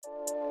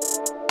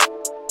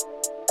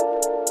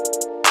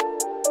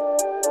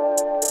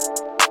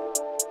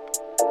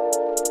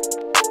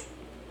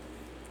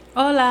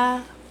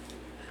Hola.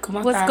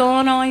 What's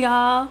going on,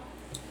 y'all?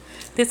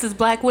 This is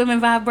Black Women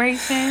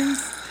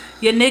Vibrations,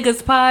 your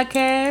niggas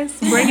podcast,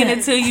 bringing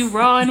it to you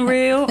raw and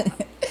real.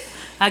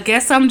 I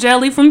guess I'm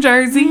Jelly from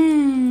Jersey.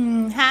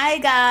 Hi,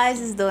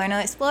 guys. It's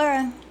Dorno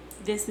Explorer.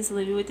 This is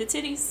Livy with the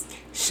Titties.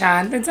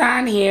 Sean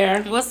Baton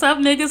here. What's up,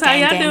 niggas? How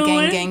y'all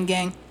doing?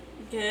 Gang.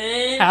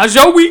 Good. How's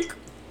your week?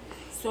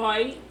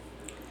 Sorry.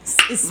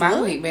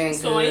 My week been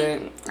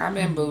good. I've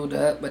been booed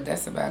up, but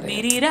that's about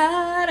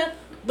it.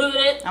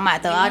 Booted. I'm about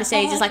to throw all the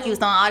shade just like you was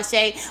throwing all the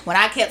shade when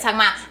I kept talking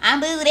about I'm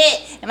booted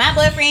and my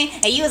boyfriend,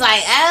 and you was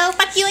like, oh,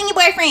 fuck you and your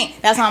boyfriend.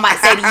 That's what I'm about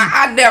to say to you.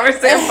 I never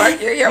said fuck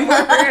you and your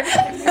boyfriend.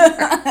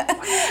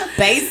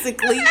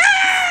 Basically.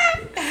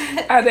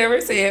 I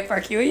never said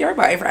fuck you and your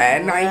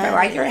boyfriend. No, you feel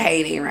like you're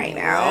hating right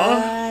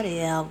now.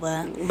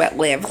 Whatever. But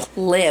live.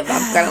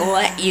 I'm gonna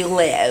let you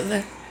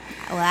live.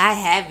 Well, I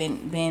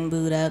haven't been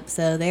booed up,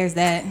 so there's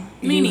that.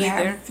 Me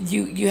neither.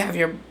 You have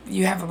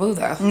a boo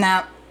though.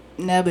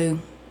 No boo.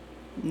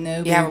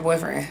 No boo. You have a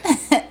boyfriend.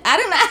 I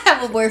do not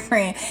have a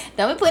boyfriend.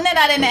 Don't be putting that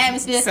out in the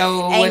atmosphere.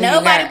 So ain't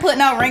nobody put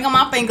no ring on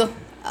my finger.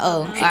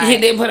 Oh, He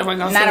didn't put a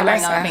ring on. Not a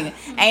ring on my finger.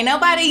 Ain't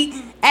nobody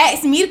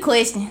asked me the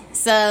question,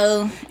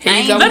 so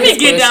let me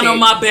get down on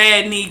my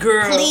bad knee,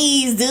 girl.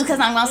 Please do, cause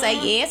I'm gonna say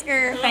yes,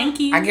 girl. Thank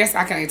you. I guess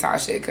I can't talk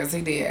shit because he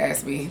did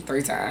ask me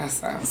 3 times.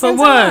 So For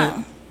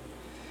what?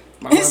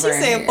 she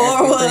said 4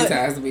 what? 3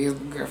 times to be his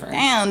girlfriend.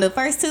 Damn, the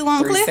first 2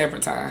 won't 3 clear.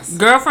 separate times.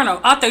 Girlfriend? Oh,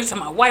 I thought you were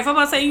talking about wife. I'm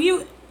about to say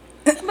you.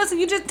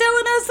 You just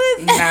telling us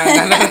it? Nah.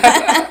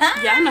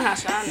 Yeah, I know how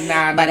Sean is.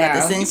 Nah. But at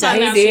the same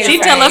time, She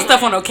tell us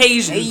stuff on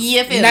occasion.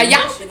 Yeah, feel Now me?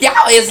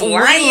 y'all is We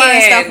lying. learn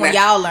stuff when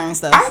y'all learn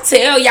stuff. I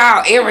tell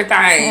y'all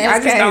everything. That's I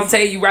just crazy. don't tell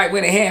you right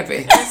when it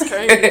happened. That's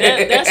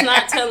crazy. That's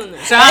not telling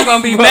us. Sean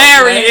gonna be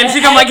married, and she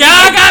gonna be like,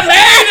 y'all got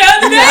married the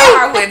other No, day.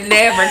 I would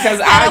never,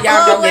 because all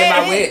y'all gonna be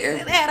my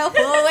witness. Had a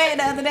full wedding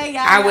the other day,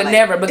 y'all. I would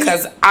never,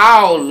 because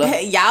all Y'all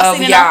of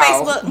seen it on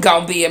y'all Facebook?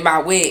 gonna be in my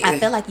wedding. I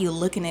feel like you're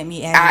looking at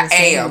me as I you're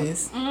saying am.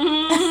 this.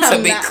 To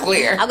be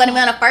clear. I'm gonna be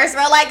on the first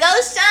row like, go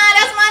Sean,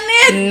 that's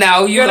my nigga.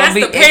 No, you're Girl, gonna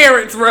that's be the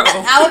parents' row.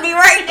 I would be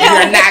right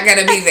there. You're not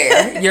gonna be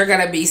there. You're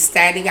gonna be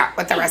standing up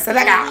with the rest of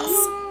the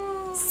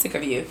girls. Sick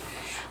of you.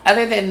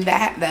 Other than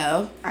that,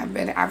 though, I've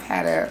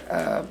had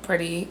a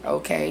pretty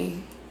okay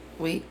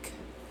week,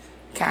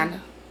 kinda.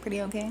 Pretty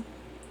okay.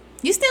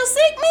 You still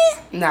sick,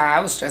 man? Nah,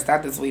 I was stressed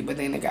out this week, but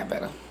then it got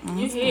better.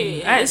 You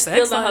hear? I had It's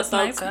sex still in her last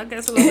night, throat. so I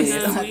guess it was a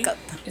good week.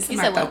 It's You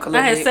my said what? throat a I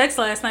little had bit. sex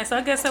last night, so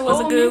I guess it was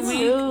a good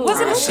week.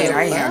 Was Oh, shit,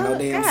 I ain't had no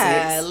damn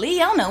sex.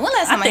 Golly, I don't know. When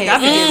last I time think I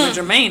I've had been sex?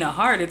 giving Jermaine a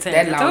heart attack.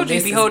 That I long told you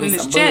he'd be distance holding be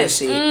his some chest.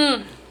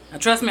 bullshit.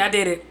 Trust me, I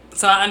did it,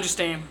 so I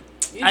understand.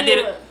 I did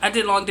it. I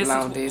did long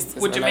distance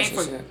with Jermaine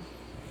for relationship.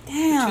 2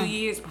 Damn.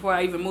 years before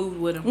I even moved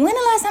with him. When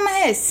the last time I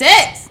had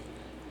sex?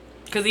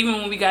 Because even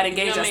when we got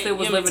engaged, I still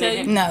was You want me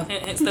living to in tell him.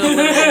 No. Still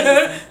living in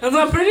him.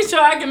 I'm pretty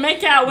sure I can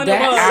make out when it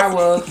That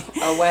was.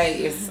 hour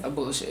away is a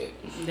bullshit.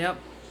 Yep.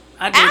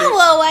 I did it.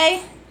 Hour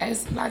away.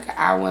 It's like an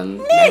hour and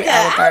maybe Nigga,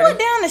 hour I 30. was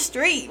down the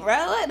street, bro.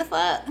 What the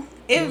fuck?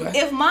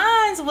 If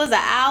mine was an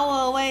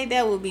hour away,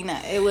 that would be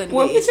not. It wouldn't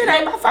Well, be. bitch, it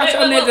ain't my fault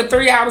your Wait, nigga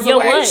 3 hours Yo,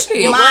 away. what? Shit.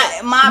 Yo,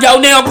 my Yo,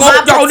 now,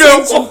 my yo,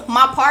 potential,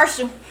 my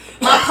partial,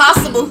 my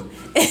possible.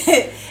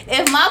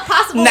 If my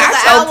possible Not was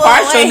an your hour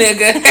partial away,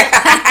 nigga.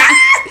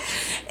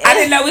 I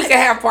didn't know we could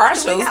have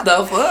partials,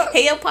 though. Fuck.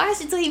 he'll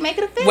partial till he make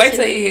it official. Wait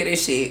till you hear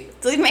this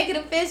shit. Till he make it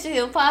official,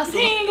 he'll partial.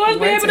 He ain't going to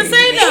be Wait able till to you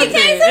say get it. nothing. He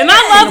can't say And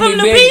I love him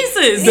to Baby,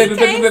 pieces. Baby,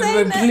 can't baby, say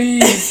baby, nothing.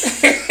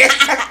 please.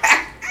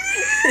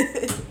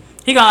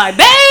 He gonna like,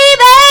 baby.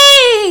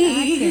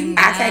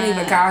 I can't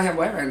even call him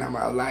boyfriend no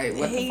more. Like,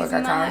 what the He's fuck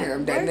I call not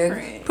him? That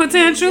nigga?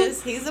 Potential.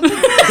 He's a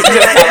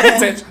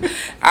Potential.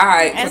 All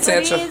right, That's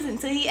potential. what he is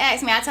until he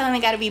asked me. I told him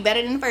it got to be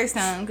better than the first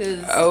time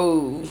because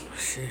Oh,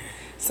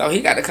 so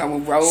he got to come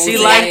with roses. She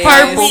like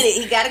purple.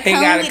 he got to He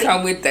come got with to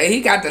come with that. He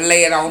got to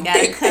lay it on it. Got to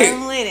thick.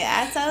 come with it.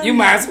 I told him. You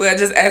might as well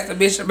just ask the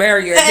bitch to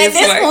marry you at At this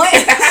this point,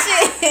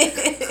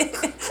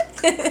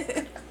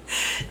 shit.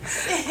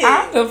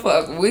 I'm the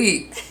fuck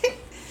weak.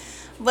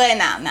 But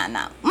no.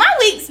 My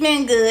week's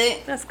been good.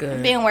 That's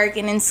good. Been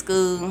working in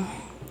school,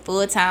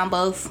 full time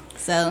both.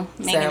 So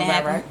making Sound it about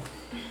happen. right?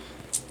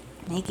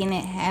 Making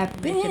it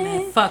happen. Making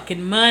that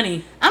fucking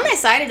money. I'm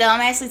excited though.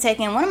 I'm actually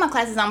taking one of my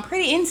classes I'm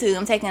pretty into.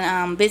 I'm taking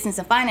business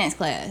and finance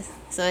class.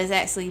 So it's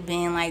actually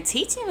been like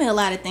teaching me a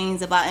lot of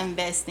things about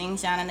investing.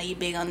 Sean, I know you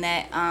big on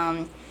that.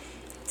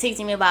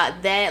 Teaching me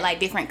about that, like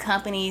different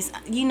companies.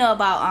 You know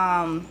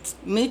about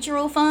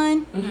mutual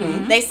fund.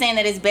 Mm-hmm. They saying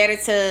that it's better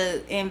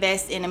to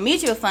invest in a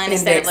mutual fund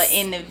instead of an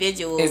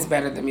individual. It's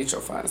better than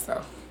mutual funds,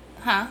 though.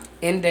 Huh?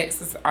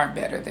 Indexes are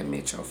better than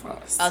mutual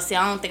funds. Oh, see,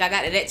 I don't think I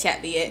got to that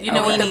chapter yet. You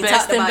know We what the ain't even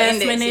best talked about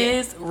investment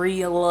index is?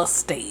 Real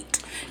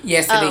estate.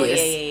 Yes, it Oh, is.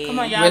 yeah. Come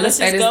on, y'all. Real Let's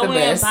estate just is go the in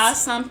and best. buy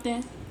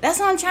something. That's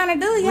what I'm trying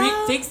to do,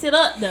 y'all. Fix it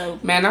up, though.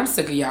 Man, I'm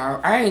sick of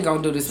y'all. I ain't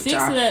gonna do this with Fix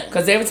y'all. it.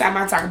 Because every time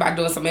I talk about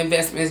doing some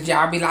investments,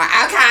 y'all be like,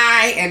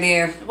 okay. And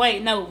then,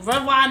 Wait, no.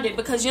 Rewind it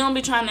because you don't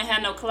be trying to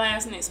have no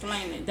class and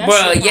explain it. That's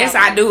well, your yes,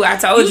 problem. I do. I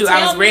told you I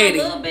tell was me ready.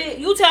 A little bit.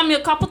 You tell me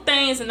a couple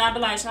things and I be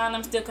like, Sean,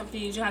 I'm still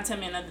confused. You have to tell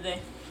me another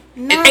day.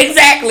 No.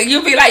 Exactly.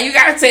 You be like, you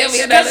gotta tell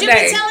me another You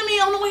day. be telling me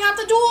on the way out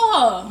the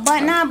door.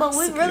 But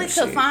we really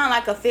could find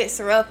like a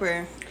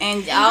fixer-upper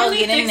and all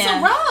Really get in fix there.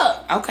 a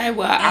rub. Okay,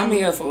 well, I'm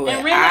here for it.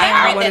 and rent I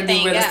that want to do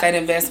thing real out. estate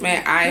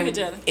investment. I Look at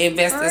Jenna.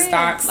 invest For in real.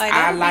 stocks. Like, I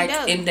that would be like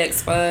dope.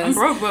 index funds.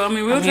 I'm broke, but I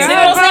mean, we'll I'm try. here. You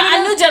know what I'm saying?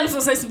 I knew Jenna was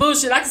gonna say some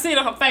bullshit. I can see it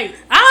on her face.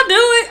 I'll do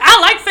it. I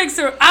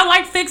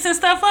like fixing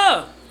stuff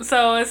up.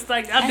 So it's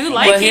like I do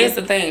like But it. here's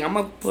the thing, I'm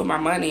gonna put my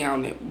money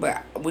on it,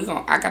 but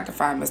I got to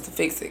find Mr.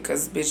 Fix It,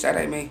 cause bitch, that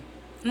ain't me.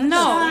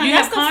 No, you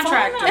have That's the fun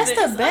contractors. of That's it.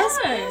 the It's best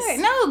nice. part.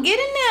 No, get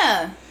in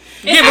there.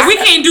 Yeah, but we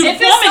can't do the If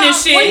it's plumbing and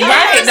some- shit. well,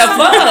 Right, if the it's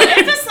fuck. something- If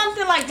it's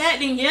something like that,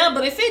 then yeah.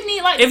 But if it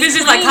need like, If to it's be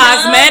just like cleaned up,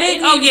 cosmetic,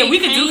 it oh need yeah, to we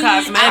be could do cleaned.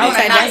 cosmetic. I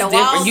Okay, knock that's the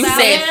different. walls You out.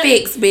 said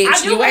fix, I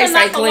bitch. do You want ain't to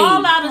say knock the wall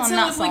clean. out Wanna too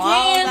knock if we some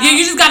walls can. out? Yeah,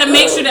 you just gotta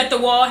make sure that the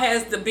wall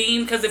has the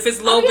beam, because if it's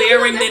low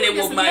bearing, then it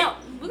will like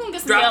We're gonna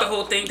get some drop help. the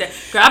whole thing down.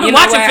 Girl, I've been You know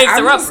watching what? Fixer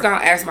I'm just Upper.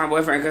 gonna ask my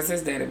boyfriend, cause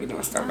his daddy be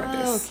doing stuff like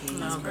this.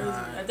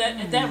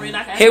 At that rate,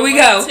 I can Here we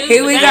go.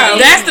 Here we go.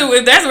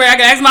 That's where I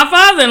can ask my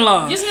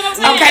father-in-law. You see what I'm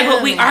saying? Okay,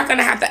 but we are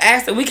gonna have to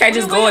ask it. We can't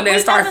just go in there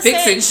and start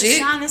fixing shit.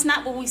 Sean, that's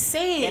not what we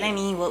said. That ain't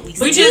even what we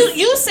But said.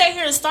 you sat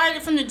here and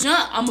started from the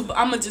jump. I'm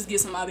gonna just get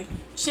somebody.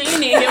 She ain't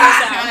even hear us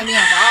trying to out. be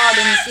involved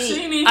in the She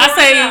shit. ain't even I hear us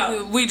say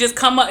out. we just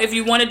come up, if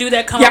you want to do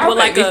that, come Y'all up with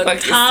like make me a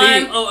fucking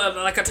time, sick.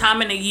 like a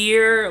time in the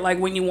year, like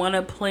when you want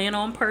to plan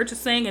on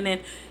purchasing, and then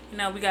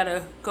we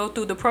gotta go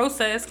through the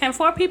process. Can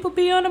 4 people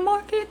be on a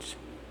mortgage?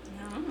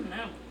 I don't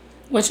know.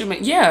 What you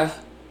mean? Yeah.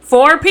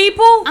 4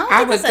 people? I don't I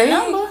think would it's a think.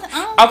 number.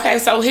 I don't- Okay,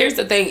 so here's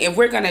the thing. If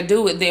we're gonna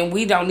do it, then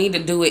we don't need to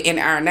do it in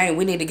our name.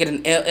 We need to get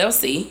an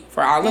LLC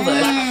for all of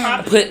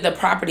us. Put the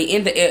property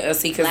in the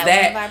LLC, because Like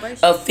that Women Vibration?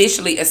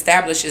 officially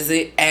establishes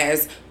it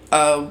as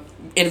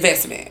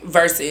investment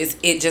versus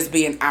it just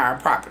being our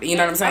property. You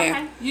know what I'm saying?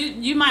 Okay.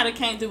 You might have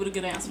came through with a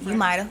good answer. You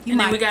might have. You And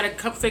then might we gotta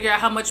figure out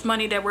how much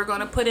money that we're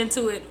gonna put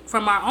into it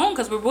from our own,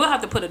 because we will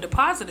have to put a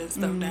deposit and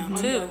stuff down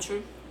too.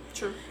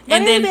 True.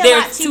 And then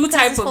there's 2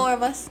 type of 4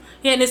 of us.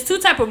 Yeah, and there's 2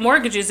 type of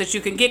mortgages that you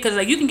can get, because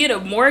like you can get a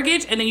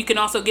mortgage and then you can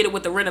also get it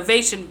with the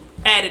renovation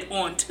added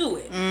on to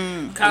it.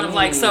 Kind of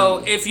like,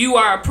 so if you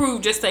are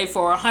approved, just say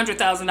for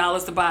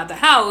 $100,000 to buy the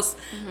house,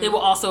 they will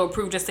also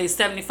approve just say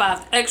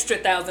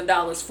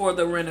 $75,000 for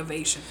the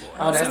renovation for it.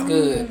 Oh, that's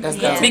good. That's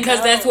Yeah. good.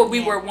 Because that's what we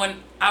were when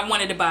I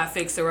wanted to buy a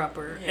fixer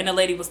upper, and the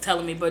lady was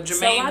telling me, but So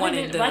Jermaine why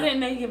wanted didn't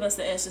they give us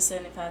the extra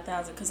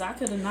 $75,000? Because I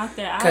could have knocked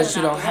that island Because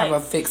you out don't the have way. a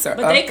fixer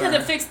But they upper. could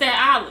have fixed that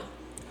island.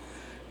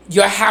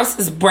 Your house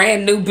is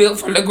brand new, built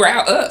from the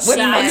ground up. What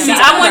Child, are you See,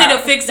 talking I wanted about?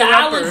 to fix The the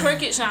island upper.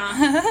 crooked, Sean.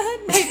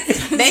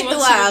 They threw an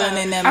island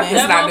in there, I'm just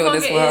man. not doing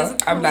this for her.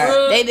 I'm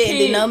not. They didn't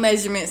do no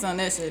measurements on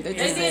that shit. They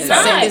just did said,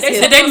 not. "Send this They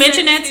here." Did they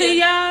mention that to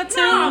y'all too?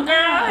 No, girl,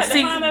 I had to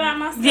See, find it out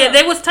myself. Yeah,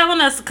 they was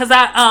telling us, because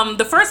I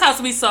the first house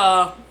we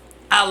saw,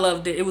 I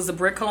loved it. It was a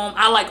brick home.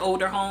 I like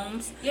older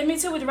homes. Yeah, me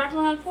too, with the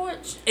wraparound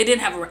porch. It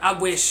didn't have a. I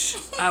wish.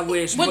 With But-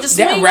 the That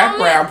swing on it.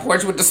 wraparound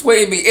porch with the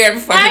swing be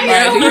every fucking Hey,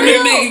 night. for Do you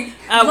hear real. me?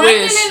 I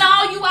Raining wish. and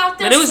all, you out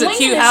there But it was a swinging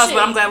cute and house, shit.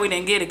 but I'm glad we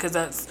didn't get it, because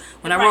that's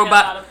when I Probably rode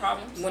got a lot by. of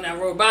problems. When I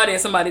rode by there,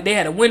 they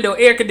had a window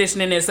air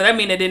conditioning there, so that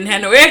mean they didn't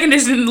have no air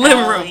conditioning in the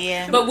living room.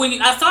 Yeah. But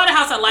when I saw the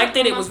house, I liked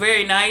it. It was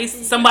very nice.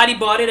 Somebody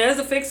bought it as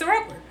a fixer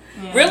upper.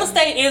 Real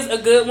estate is a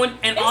good one,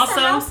 and It's also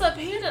a house up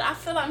here that I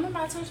feel like. Remember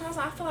I told you, I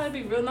feel like it'd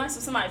be real nice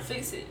if somebody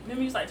fix it.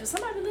 Remember you was like, does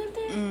somebody live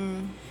there?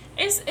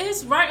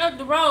 It's right up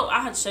the road.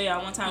 I had to show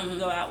y'all one time we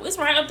go out. It's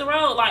right up the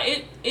road.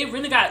 Like it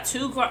really got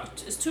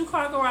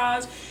 2-car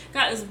garage.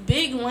 Got this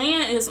big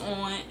land is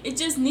on. It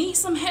just needs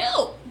some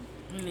help.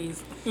 need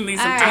some All right,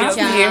 time. I'm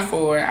y'all. here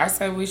for it. I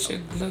say we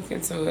should look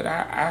into it.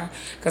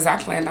 Because I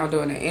plan on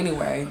doing it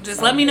anyway. Just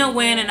So- let me know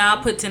when, and I'll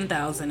put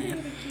 10,000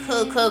 in.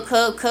 Cool.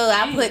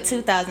 I put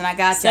 2,000. I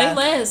got Say y'all.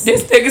 less.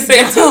 This nigga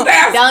said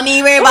 2,000. Don't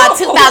even worry about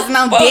 2,000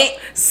 on dick.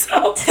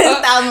 So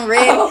 2,000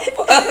 red.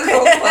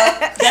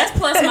 That's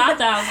plus my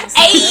 1,000. So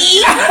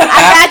Hey, I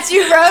got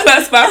you, bro.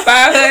 plus my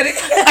 500.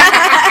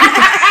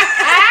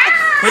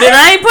 But then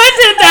I ain't put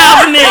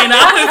 10,000 in.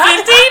 I put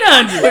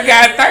 1,500. We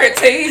got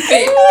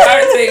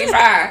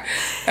 13.5.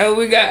 And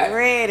we got.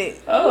 Ready.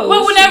 Oh,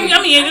 Well, whenever, shit.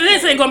 I mean,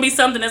 this ain't gonna be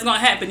something that's gonna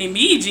happen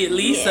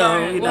immediately. Yeah, So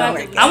right. you We'll know,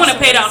 have to I want to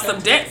get pay down some- some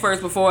debt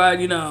first before I,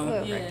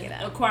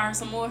 yeah, acquire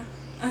some more.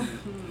 All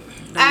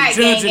right,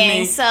 gang, judging gang.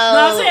 me. So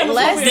I'm saying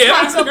before let's we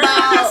talk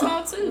acquire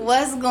about some too.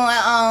 what's going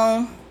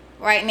on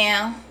right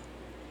now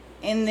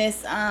in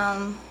this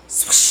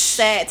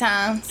sad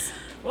times.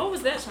 What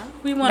was that, Sean?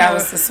 we want That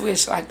was to. the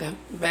swish, like the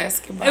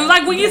basketball. It was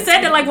like when you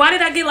said that. Like, why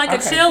did I get like a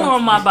Okay, chill fuck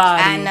on my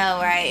body? I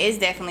know, right? It's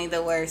definitely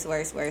the worst. Yeah,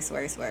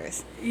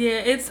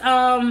 it's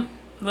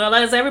well,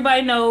 as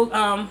everybody know,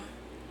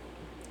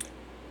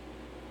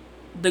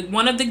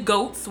 one of the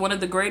GOATs, one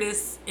of the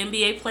greatest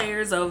NBA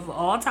players of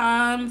all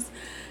times,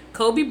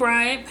 Kobe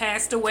Bryant,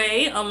 passed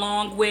away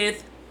along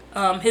with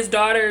his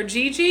daughter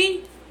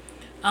Gigi,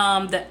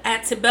 the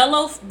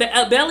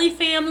Belly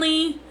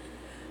family,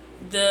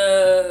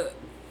 the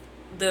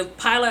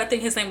pilot, I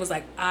think his name was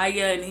like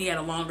Aya, and he had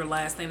a longer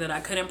last name that I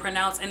couldn't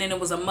pronounce. And then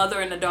it was a mother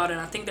and a daughter,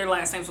 and I think their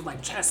last names was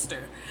like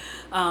Chester.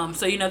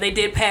 So they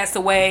did pass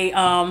away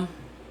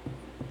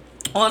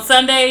On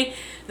Sunday,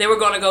 they were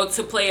going to go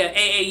to play an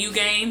AAU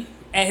game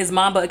at his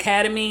Mamba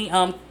Academy.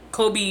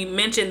 Kobe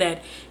mentioned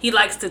that he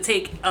likes to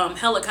take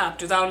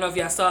helicopters. I don't know if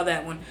y'all saw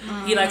that one.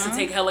 Mm-hmm. He likes to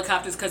take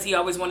helicopters because he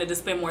always wanted to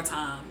spend more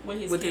time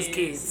with his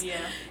kids. Yeah.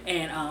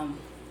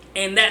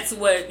 And that's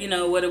what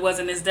what it was,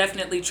 and it's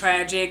definitely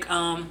tragic.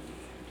 The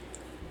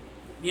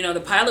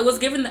pilot was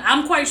given.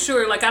 I'm quite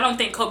sure. Like, I don't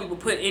think Kobe would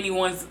put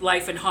anyone's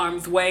life in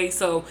harm's way.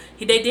 So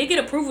they did get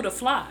approval to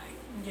fly.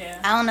 Yeah.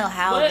 I don't know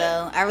how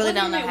though. I really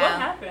don't know how. What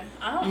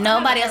happened?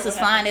 Nobody else was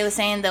fine. They were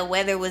saying the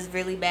weather was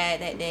really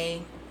bad that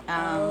day.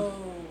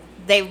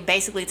 They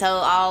basically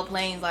told all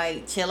planes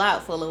like chill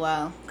out for a little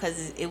while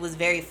because it was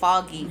very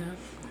foggy,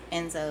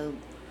 and so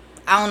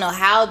I don't know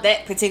how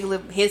that particular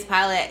his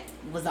pilot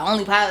was the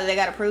only pilot that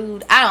got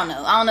approved. I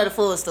don't know the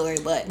full story,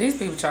 but these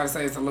people try to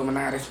say it's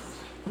Illuminati.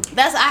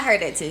 I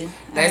heard that too.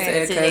 That's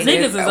it, because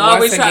niggas is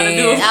always trying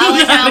to do it.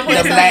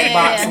 The black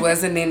box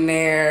wasn't in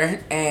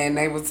there, and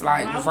they was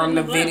like from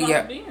the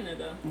video.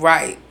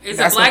 Right. Is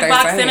a black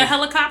box in a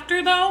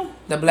helicopter though?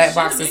 The black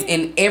box is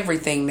in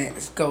everything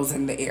that goes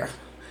in the air.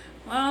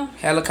 Well,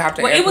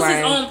 helicopter, airplane. It was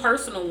his own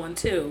personal one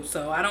too,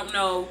 so I don't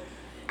know.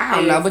 I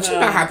don't know, but you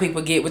know how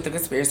people get with the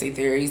conspiracy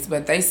theories.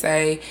 But they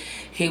say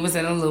he was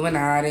in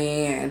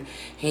Illuminati and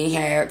he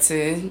had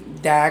to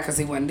die because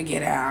he wanted to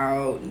get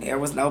out. There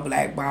was no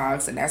black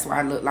box, and that's why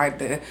it looked like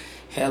the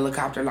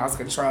helicopter lost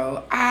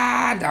control.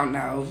 I don't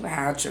know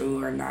how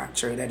true or not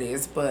true that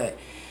is, but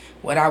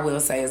what I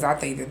will say is I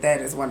think that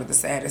is one of the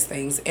saddest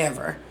things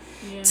ever,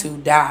 to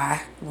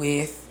die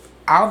with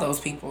all those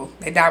people.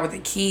 They died with the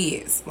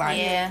kids.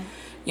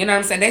 You know what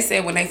I'm saying? They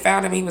said when they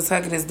found him, he was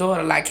hugging his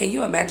daughter. Like, can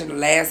you imagine the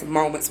last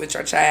moments with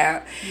your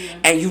child? Yeah.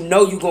 And you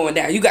know you going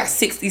down. You got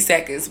 60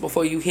 seconds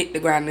before you hit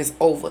the ground and it's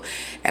over.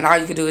 And all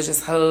you can do is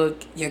just hug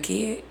your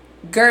kid.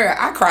 Girl,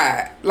 I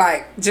cried.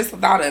 Like, just the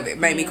thought of it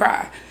made me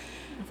cry.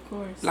 Of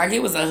course. Like,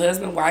 it was a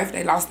husband, wife.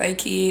 They lost their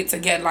kid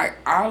together.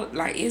 Like,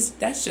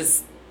 that's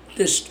just,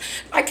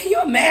 like, can you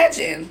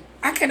imagine?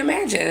 I can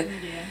imagine.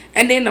 Yeah.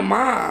 And then the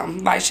mom,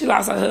 like, she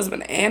lost her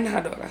husband and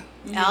her daughter.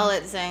 All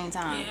at the same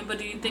time. Yeah, but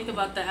do you think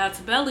about the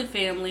Altobelli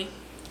family?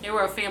 They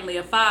were a family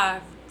of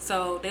 5.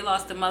 So they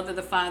lost the mother,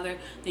 the father,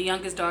 the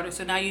youngest daughter.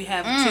 So now you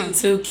have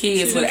two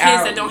kids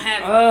that don't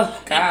have.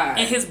 Oh God!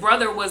 And his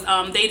brother was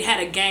they'd had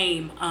a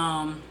game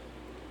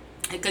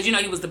because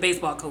he was the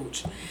baseball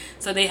coach.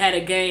 So they had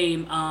a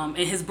game and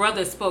his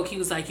brother spoke. He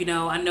was like,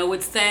 I know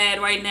it's sad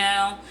right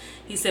now.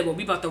 He said, well,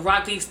 we about to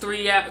rock these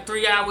 3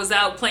 hours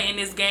out playing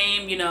this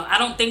game. I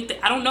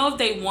don't know if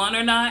they won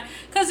or not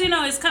because,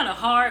 it's kind of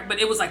hard. But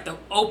it was like the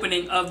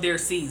opening of their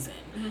season.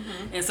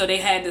 Mm-hmm. And so they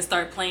had to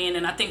start playing.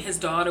 And I think his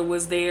daughter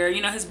was there.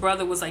 His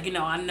brother was like,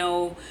 I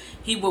know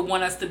he would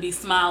want us to be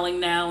smiling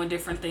now and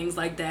different things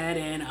like that.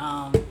 And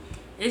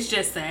it's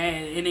just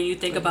sad. And then you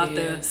think about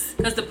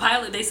because the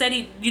pilot, they said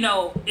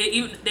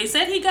they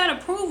said he got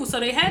approval, so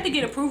they had to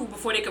get approval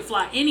before they could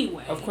fly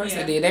anyway. Of course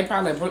they did. They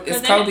probably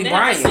it's Kobe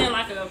Bryant.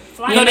 Like a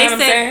flight. They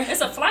said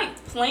it's a flight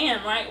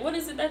plan, right? What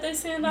is it that they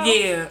send out?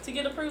 Yeah. To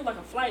get approved, like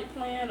a flight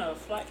plan or a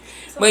flight.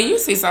 When you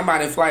see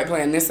somebody flight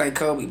plan, this say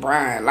Kobe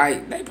Bryant,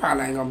 like they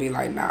probably ain't gonna be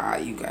like, nah,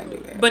 you can't do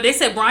that. But they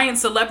said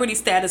Bryant's celebrity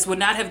status would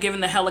not have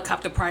given the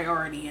helicopter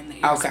priority in the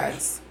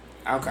airspace.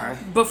 Okay.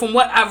 But from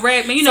what I've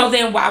read, so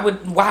then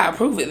why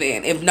approve it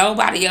then? If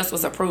nobody else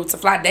was approved to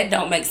fly, that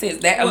don't make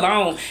sense. That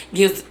alone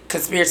gives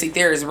conspiracy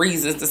theorists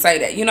reasons to say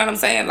that. You know what I'm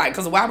saying? Like,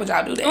 because why would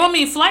y'all do that?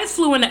 Well, flights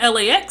flew into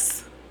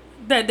LAX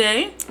that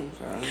day.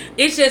 Okay.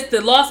 It's just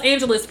the Los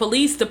Angeles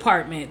Police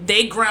Department,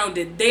 they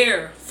grounded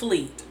their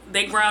fleet.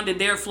 They grounded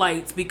their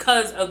flights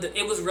because of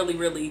it was really,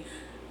 really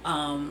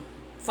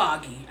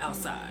foggy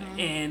outside. Mm-hmm.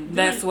 And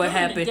that's what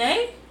happened. The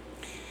day?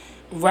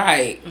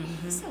 Right.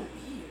 Mm-hmm. So weird.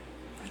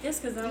 I guess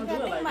because I don't do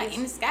it like this.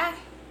 In the sky.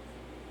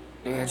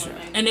 Yeah, true.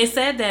 And they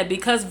said that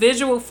because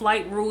visual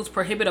flight rules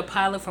prohibit a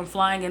pilot from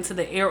flying into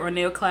the air or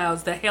near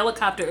clouds, the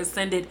helicopter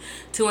ascended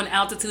to an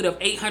altitude of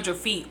 800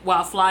 feet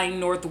while flying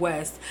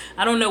northwest.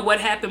 I don't know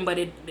what happened, but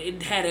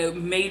it had a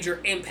major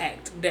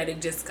impact that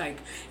it just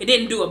it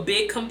didn't do a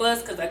big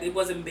combust because it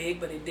wasn't big,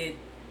 but it did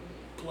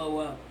blow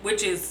up,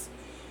 which is,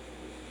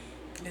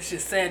 it's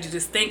just sad. You're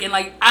just thinking,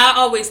 I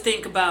always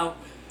think about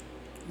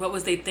what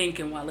was they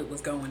thinking while it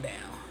was going down.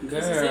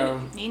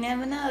 Girl, you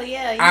never know.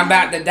 I'm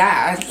about to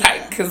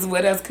die. Cause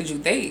what else could you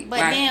think?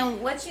 But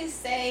then what you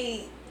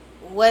say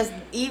was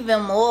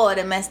even more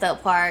the messed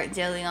up part,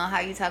 Jelly, on how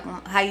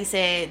you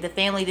said the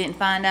family didn't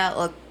find out,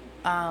 or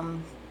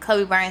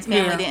Kobe Bryant's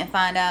family didn't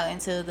find out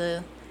until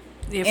the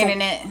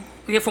internet.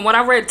 From what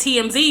I read,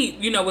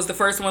 TMZ, was the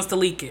first ones to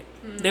leak it.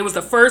 Mm-hmm. They was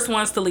the first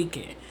ones to leak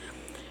it.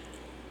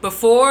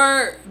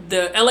 Before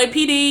the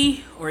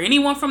LAPD or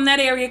anyone from that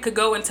area could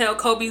go and tell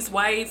Kobe's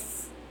wife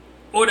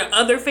or the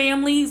other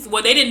families,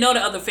 well, they didn't know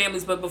the other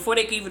families, but before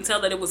they could even tell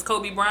that it was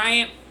Kobe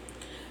Bryant,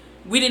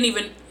 we didn't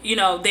even,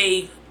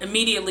 they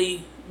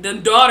immediately, the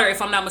daughter,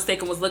 if I'm not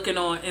mistaken, was looking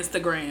on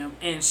Instagram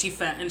and she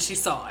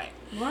saw it.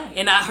 Right.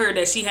 And I heard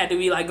that she had to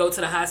be like go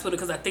to the hospital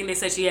because I think they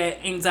said she had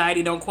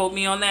anxiety. Don't quote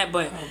me on that,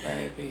 but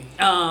baby.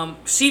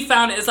 She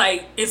found it's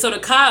like, and so the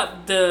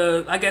cop,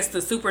 I guess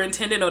the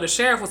superintendent or the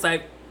sheriff was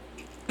like,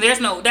 that's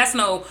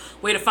no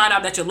way to find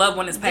out that your loved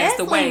one has passed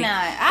away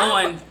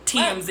on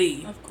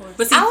TMZ. Of course.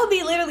 But see, I would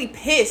be literally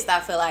pissed.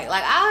 I feel like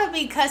I would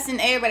be cussing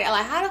everybody.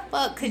 Like, how the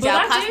fuck could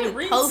y'all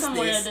possibly post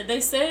this? That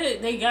they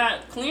said they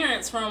got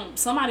clearance from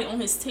somebody on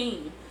his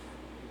team.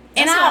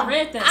 And I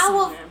read that. I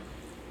will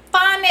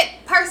find that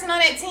person on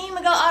that team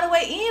and go all the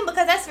way in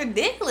because that's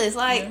ridiculous.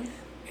 Like,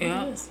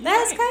 that's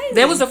crazy.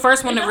 That was the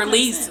first one to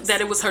release that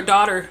it was her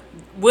daughter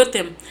with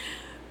him.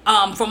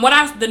 From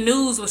what the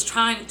news was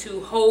trying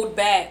to hold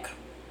back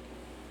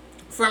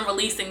from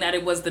releasing that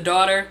it was the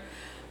daughter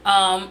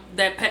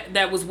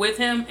that was with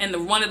him,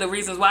 and one of the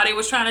reasons why they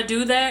was trying to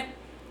do that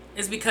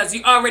is because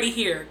you already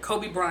hear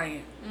Kobe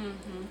Bryant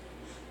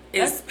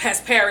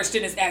has perished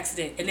in his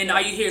accident, and then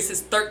all you hear is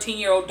his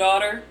 13-year-old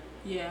daughter.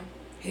 Yeah.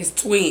 His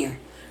twin.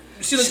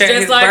 She looks just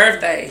his like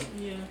birthday.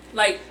 Yeah.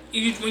 Like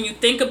when you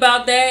think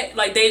about that,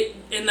 like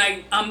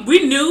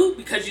we knew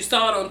because you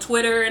saw it on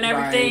Twitter and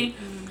everything. Right.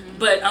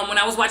 But when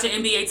I was watching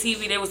NBA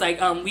TV, they was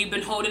like, we've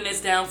been holding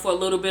this down for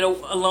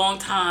a long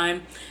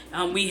time.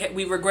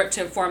 We regret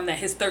to inform that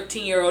his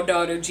 13-year-old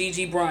daughter,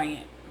 Gigi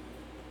Bryant,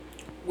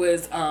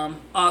 was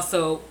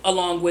also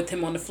along with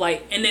him on the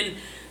flight. And then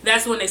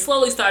that's when they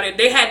slowly started.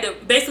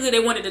 They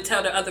wanted to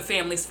tell the other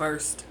families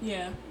first.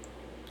 Yeah.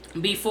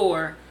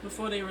 Before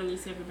they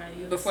release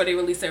everybody else. Before they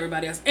release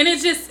everybody else. And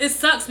it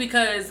sucks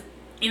because,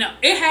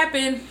 it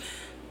happened.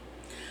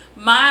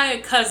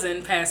 My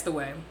cousin passed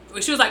away.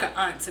 She was like an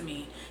aunt to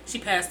me. She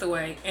passed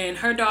away, and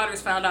her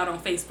daughters found out on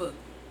Facebook.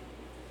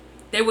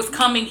 They was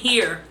coming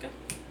here.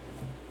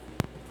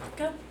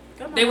 Go,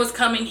 they was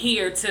coming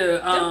here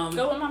to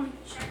go with mommy.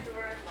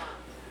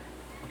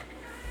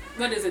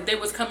 What is it? They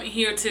was coming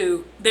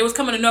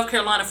to North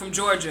Carolina from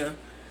Georgia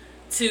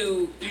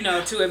to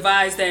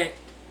advise that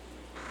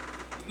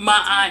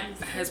my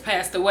aunt has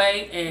passed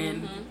away,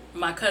 and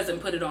my cousin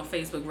put it on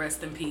Facebook,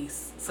 rest in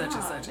peace, such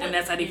and such. And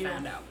that's how they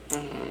found out.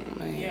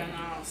 Yeah,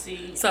 no,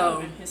 see.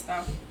 So, pissed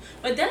off.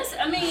 But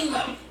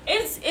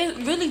it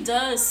really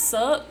does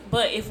suck,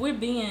 but if we're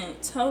being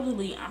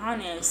totally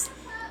honest,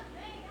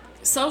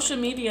 social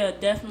media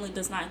definitely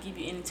does not give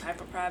you any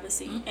type of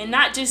privacy. Mm-hmm. And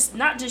not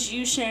just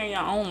you sharing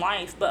your own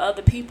life, but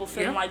other people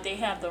feeling like they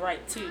have the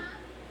right to.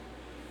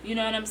 You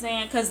know what I'm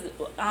saying? Because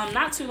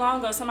not too long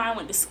ago, somebody I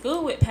went to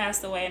school with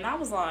passed away, and I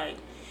was like,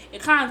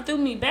 it kind of threw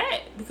me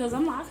back because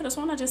I'm like, I could have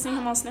sworn I just seen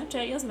him on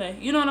Snapchat yesterday.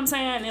 You know what I'm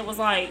saying? And it was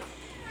like,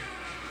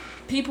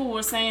 people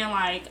were saying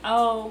like,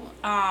 oh,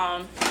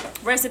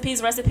 rest in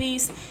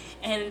peace,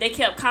 and they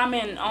kept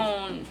commenting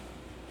on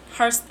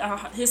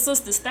his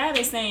sister's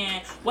status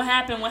saying, what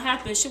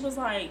happened? She was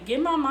like,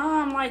 give my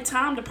mom like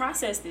time to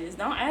process this.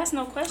 Don't ask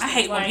no questions. I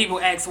hate when people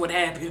ask what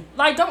happened.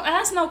 Like, don't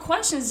ask no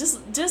questions.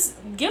 Just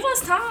give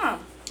us time.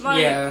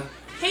 Like, yeah.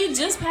 He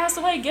just passed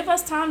away. Give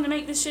us time to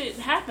make this shit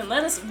happen.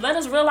 Let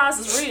us realize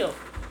it's real.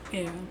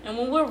 Yeah. And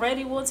when we're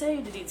ready, we'll tell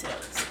you the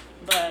details.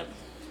 But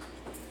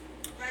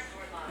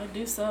it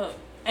do suck.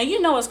 And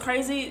it's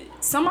crazy.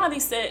 Somebody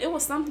said it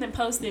was something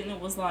posted, and it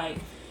was like,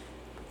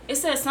 it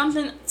said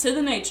something to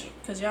the nature,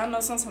 because y'all know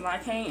sometimes I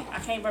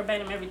can't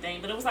verbatim everything,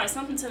 but it was like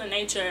something to the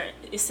nature.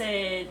 It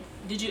said,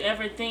 did you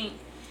ever think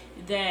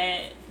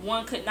that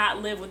one could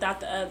not live without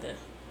the other?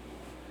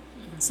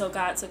 So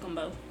God took them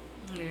both.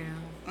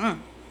 Yeah.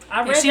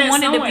 I read she that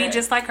wanted somewhere. to be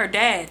just like her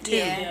dad too.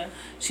 Yeah.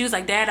 She was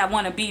like, Dad, I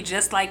want to be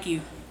just like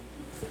you.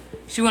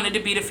 She wanted to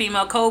be the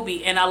female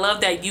Kobe, and I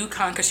love that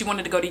UConn because she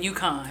wanted to go to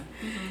UConn,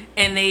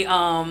 and they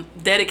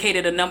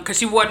dedicated a number because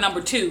she wore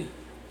number 2.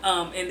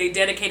 And they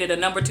dedicated a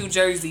number 2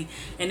 jersey,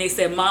 and they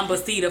said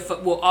Mamba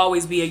will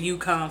always be a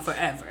UConn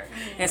forever.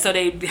 And so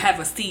they have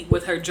a seat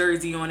with her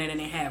jersey on it, and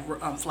they have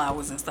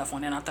flowers and stuff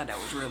on it. And I thought that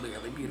was really,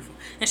 really beautiful.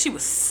 And she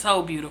was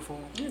so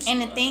beautiful.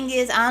 And the thing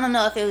is, I don't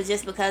know if it was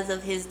just because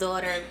of his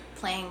daughter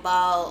playing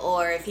ball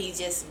or if he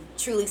just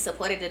truly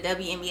supported the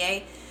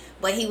WNBA,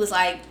 but he was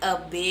like a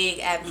big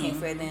advocate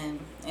for them.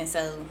 And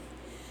so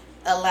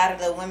a lot of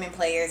the women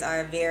players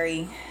are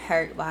very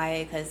hurt by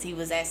it because he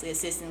was actually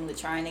assisting with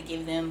trying to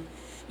give them,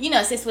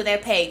 assist with their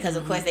pay because,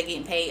 of course, they're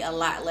getting paid a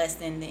lot less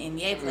than the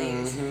NBA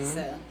players.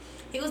 So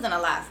he was doing a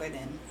lot for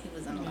them. He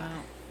was doing a lot.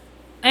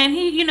 And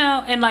he,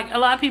 and like a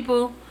lot of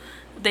people,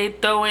 they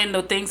throw in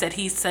the things that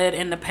he said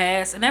in the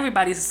past, and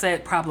everybody's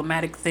said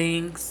problematic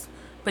things,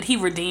 but he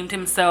redeemed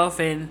himself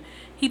and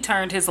he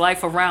turned his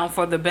life around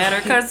for the better.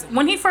 Because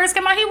when he first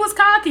came out, he was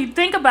cocky.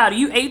 Think about it.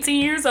 You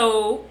 18 years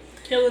old.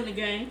 Killing the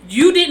game.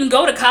 You didn't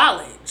go to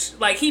college.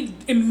 Like, he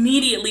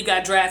immediately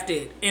got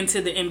drafted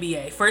into the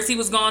NBA. First, he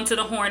was going to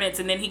the Hornets,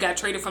 and then he got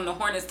traded from the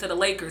Hornets to the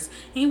Lakers.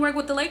 And he worked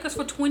with the Lakers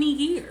for 20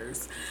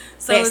 years.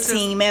 So Best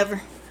team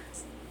ever.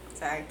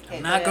 Sorry.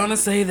 I'm not going to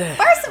say that.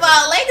 First of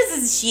all,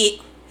 Lakers is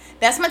shit.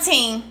 That's my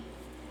team.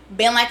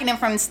 Been liking them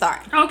from the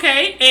start.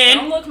 Okay, and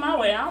don't look my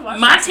way. I don't like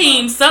my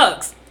team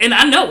sucks, and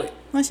I know it.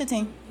 What's your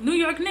team? New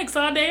York Knicks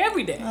all day,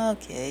 every day.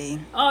 Okay.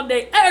 All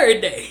day,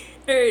 every day.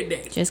 every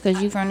day. Just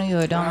because you from New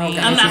York don't mean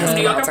I'm not from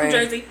New York. I'm from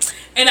Jersey,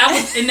 and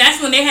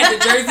that's when they had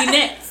the Jersey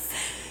Nets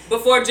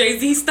before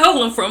Jay-Z stole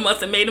them from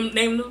us and made them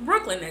name the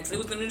Brooklyn Nets. It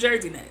was the New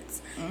Jersey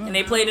Nets, and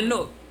they played in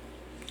Newark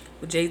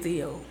with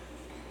Jay-Z.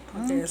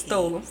 They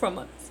stole them from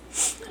us.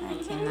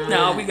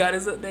 Now all we got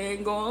is a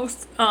dang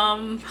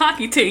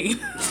hockey team.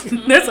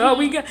 That's all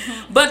we got.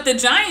 But the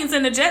Giants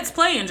and the Jets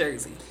play in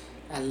Jersey.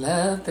 I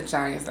love the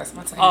Giants. That's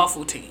my team.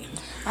 Awful team.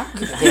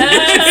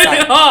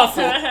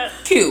 Awful.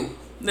 Q.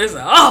 There's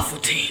an awful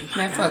team.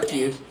 Man, fuck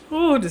you.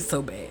 Oh, this is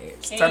so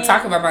bad. Stop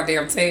talking about my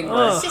damn team,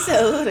 bro. She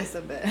said, "Oh, that's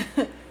so bad."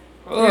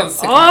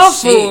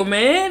 Awful,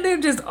 man. They're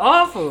just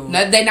awful.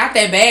 No, they not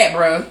that bad,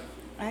 bro.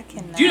 I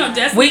cannot. You know,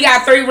 Destiny, we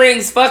got 3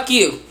 rings. Fuck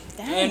you.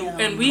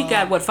 and we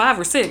got what 5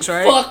 or 6,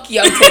 right? Fuck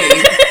your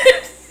team.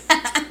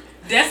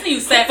 Destiny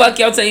sat. Fuck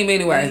your team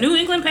anyway. New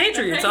England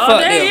Patriots all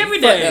Fuck day, them. every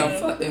day.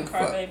 Fuck them.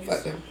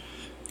 Fuck them.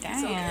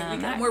 Damn,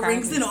 We got more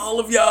rings than all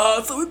of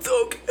y'all, so it's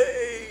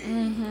okay.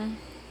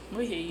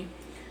 We hear you.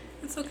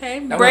 It's okay.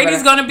 Don't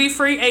Brady's gonna be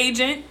free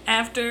agent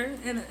after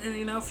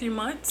in a few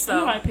months. So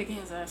Nobody picking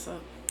his ass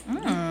up.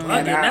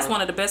 Again, that's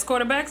one of the best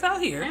quarterbacks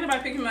out here. Ain't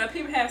nobody picking him up.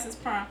 People has his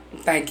prime.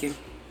 Thank you.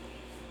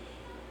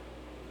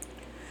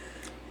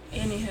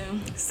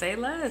 Anywho. Say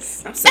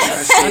less. I'm sick of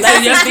that shit.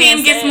 Until your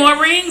team gets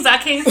more rings, I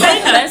can't say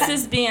nothing. That's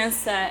just being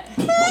said.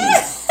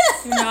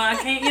 I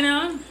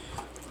can't.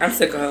 I'm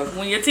sick of her.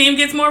 When your team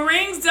gets more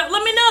rings,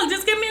 let me know.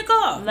 Just give me a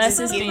call. Let's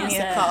just Give being me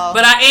a said. call.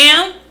 But I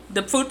am.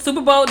 The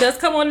Super Bowl does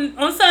come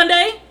on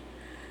Sunday.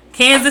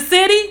 Kansas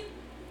City,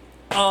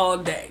 all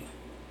day.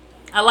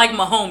 I like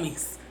my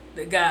homies.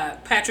 The guy,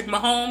 Patrick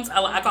Mahomes,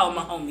 I call him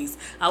my homies.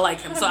 I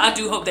like him. So I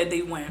do hope that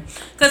they win.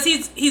 Because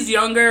he's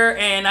younger,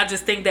 and I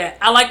just think that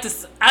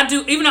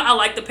even though I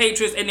like the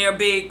Patriots and they're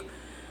big,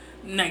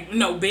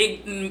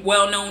 big,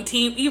 well-known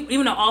team,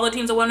 even though all the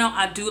teams are well-known,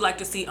 I do like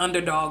to see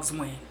underdogs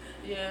win.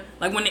 Yeah.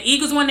 Like when the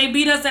Eagles won, they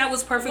beat us. That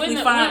was perfectly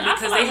fine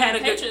because they had a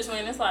good. Patriots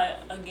win. It's like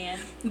again.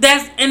 And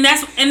then I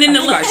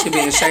feel like she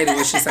being shady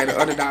when she say the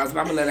underdogs, but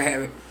I'm gonna let her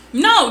have it.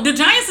 No, the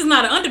Giants is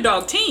not an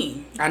underdog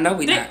team. I know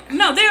we not.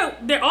 No,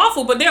 they're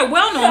awful, but they're a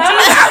well-known team.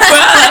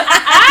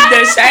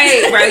 The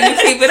shade, bro. You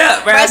keep it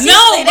up, bro.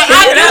 No, but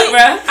keep it up,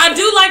 bro. I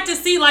do like to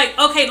see like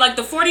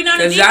the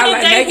 49ers. Y'all Even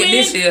like if they making win,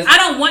 this year. I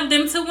don't want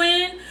them to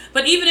win.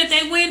 But even if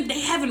they win,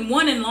 they haven't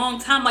won in a long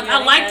time. Like Yeah,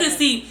 I like to haven't.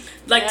 see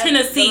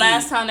Tennessee. The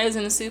last time they was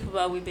in the Super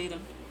Bowl, we beat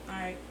them. All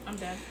right, I'm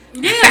done.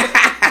 Yeah,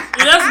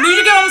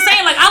 you get what I'm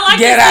saying? Like I like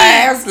Get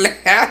to see. her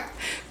ass.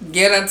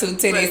 Get her 2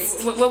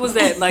 titties. What was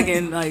that? Like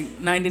in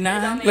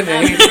 99? Look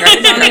at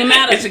It don't even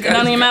matter. It It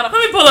don't even matter.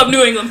 Let me pull up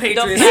New England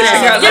Patriots.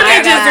 Don't- Give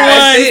me just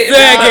Oh, 1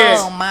 second.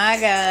 Oh my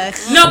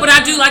gosh. No, but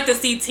I do like to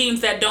see teams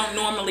that don't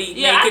normally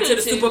Yeah, make I it to do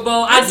the too. Super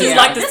Bowl. I just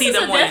like to see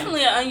them win.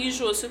 Definitely an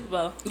unusual Super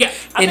Bowl. Yeah,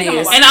 I think It I'm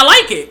is. gonna and I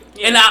like it.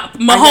 Yeah.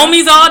 And my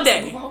homies all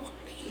day.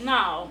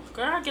 No,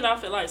 girl, I get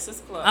off at like 6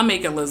 o'clock. I'm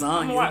making I'm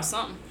gonna watch lasagna.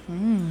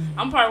 something.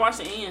 I'm probably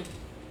watching Ian.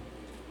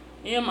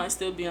 Ian might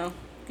still be on.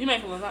 You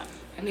making lasagna?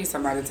 I need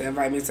somebody to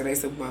invite me to their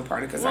Super Bowl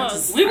party because I Well,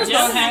 just. we was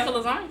Jess gonna have- make a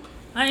lasagna.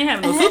 I ain't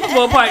having no Super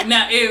Bowl party.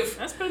 Now if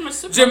That's pretty much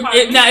Super Bowl. party.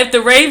 if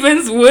the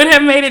Ravens would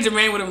have made it,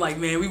 Jermaine would have like,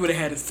 man, we would have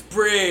had a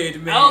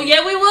spread, man. Oh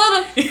yeah, we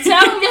would have.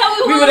 Tell him yeah,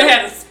 we we would would have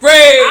have. had a spread.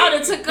 I would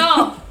have took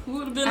off. We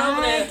would have been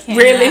over there.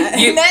 Really?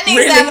 That nigga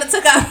Really? would have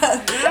took off.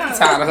 I'm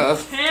tired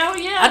of her. Hell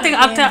yeah. I think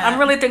I'm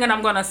really thinking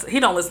I'm gonna.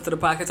 He don't listen to the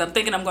podcast. I'm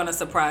thinking I'm gonna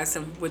surprise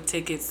him with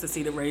tickets to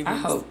see the Ravens. I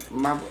hope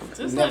my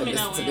Just never let me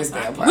listen know to when this it's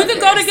damn time. podcast. We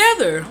could go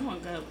together. I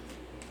want to go.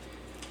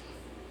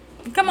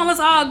 Come on, let's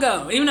all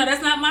go. Even though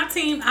that's not my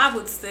team, I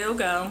would still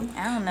go.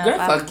 I don't know. Girl, if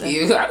I fuck would-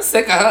 you. I'm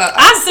sick of her.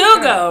 I still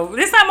go.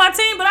 It's not my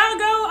team, but I'll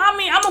go. I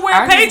mean, I'm gonna wear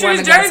I a just Patriots wanna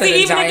go to jersey the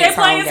even if Giants they're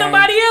playing home game.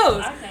 somebody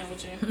else. I came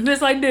with you.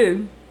 Just like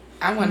dude.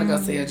 I want to go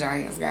see a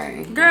Giants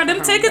game. Girl,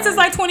 them tickets is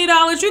like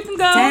 $20. You can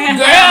go. Damn.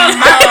 Girl,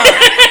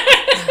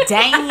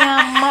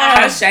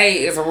 Damn. her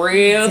shade is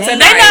real Damn. They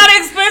tonight. not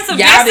expensive.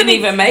 Y'all didn't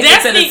even make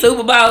it to the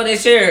Super Bowl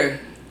this year.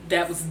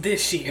 That was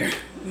this year.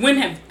 When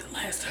have the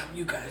last time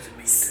you guys have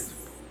made it?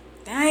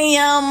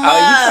 Damn.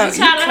 Oh, you She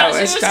was coming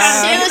trying strong.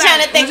 She was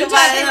trying to think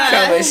about You it.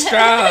 coming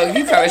strong.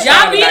 You coming strong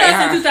Y'all beat tonight,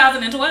 us in huh?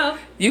 2012.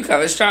 You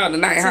coming strong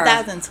tonight, huh?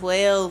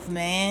 2012,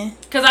 man.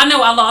 Because I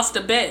know I lost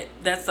a bet.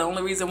 That's the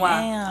only reason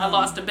why Damn. I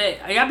lost a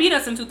bet. Y'all beat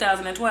us in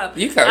 2012.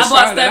 You coming I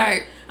bought strong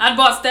tonight. I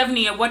bought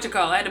Stephanie a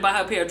I had to buy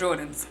her a pair of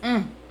Jordans.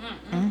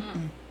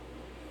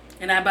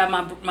 And I buy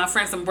my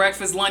friend some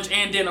breakfast, lunch,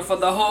 and dinner for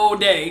the whole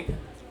day.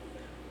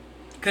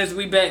 Because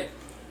we bet.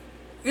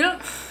 Yeah.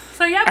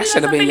 So y'all beat us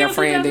should have been in your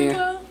friend then.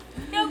 2012.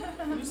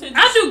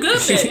 I do good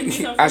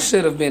bets. I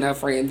should have been her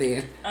friend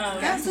then.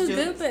 I do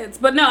good bets.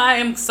 But no, I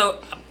am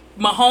so...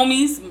 My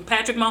homies,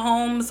 Patrick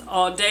Mahomes,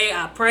 all day.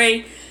 I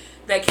pray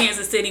that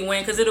Kansas City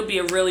win because it'll be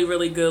a really,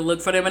 really good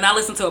look for them. And I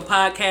listen to a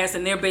podcast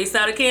and they're based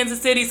out of Kansas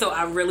City, so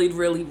I really,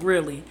 really,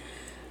 really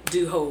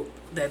do hope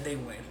that they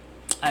win.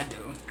 I do.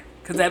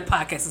 Because that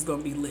podcast is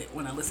going to be lit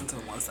when I listen to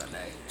them on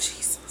Sunday.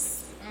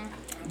 Jesus.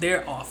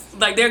 They're off.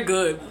 Like, they're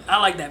good. I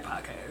like that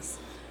podcast.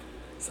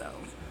 So.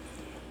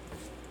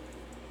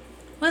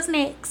 What's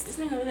next? This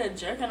nigga over there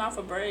jerking off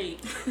a braid.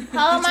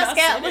 Oh, my Y'all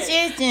scalp see was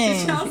that?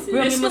 itching. Y'all see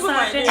Really that? She massage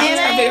like it? that. And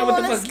I I figure ain't what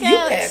the wanna fuck you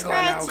had scalp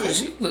going on scratch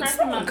because it. you look so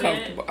Scratching my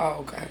uncomfortable. Oh,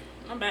 okay.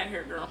 I'm back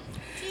here, girl.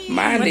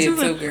 Mine What did you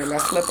too, look- girl. I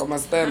slept on my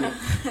stomach.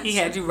 He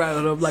had you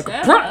riding up like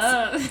a Shut prince.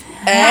 up.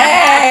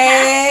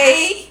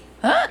 Hey!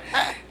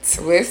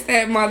 Twist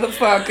that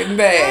motherfucking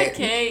bag.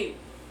 Okay.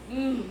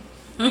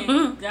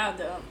 Y'all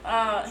dumb.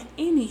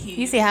 Anywho.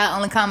 You see how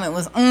only comment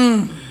was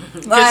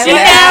like,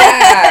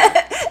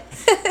 Yeah.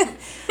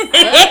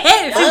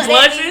 She's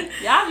blushing.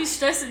 Y'all be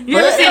stressing. You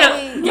ever seen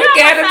a Look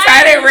at him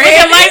tight and look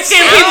at red. light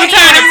skinned people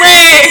trying to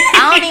brag? I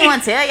don't even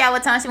want to tell y'all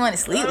what time she went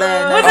to sleep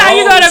last What night. time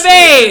you go to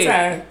shit.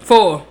 bed?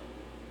 4.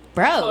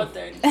 Bro, 4:30. What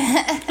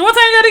time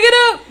you gotta get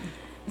up?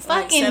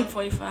 fucking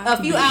 7:45.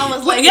 a few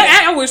hours Well, later. your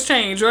hours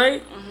change,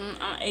 right?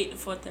 I'm 8 to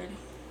 4:30.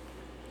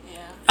 Yeah.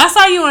 I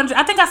saw you on.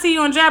 I think I see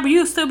you on Jabber.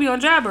 You still be on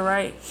Jabber,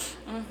 right?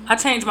 I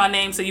changed my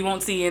name so you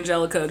won't see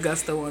Angelica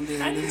Augusto on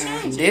there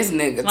anymore. This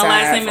nigga My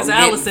last name is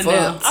Allison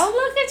now. Oh,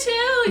 look at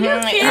you.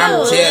 You're cute.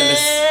 I'm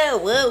jealous.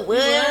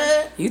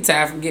 What? You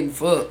tired from getting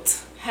fucked.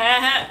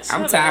 I'm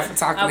Shut tired up. from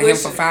talking to him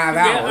for 5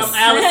 Yeah, hours. I'm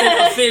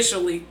Allison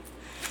officially.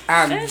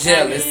 I'm That's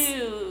jealous.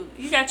 cute.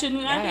 You got your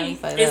new ID.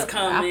 It's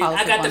coming.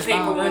 I got the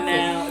paper one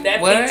now. That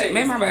What? picture.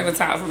 Me and my baby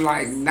talk from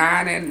like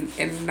 9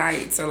 in the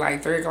night to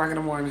like 3 o'clock in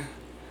the morning.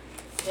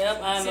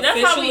 Yep, I'm See,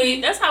 officially.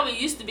 that's how we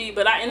used to be,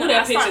 but I ended Ooh,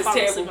 up that picture's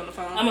falling asleep terrible. on the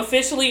phone. I'm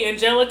officially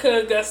Angelica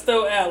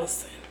Augusto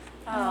Allison.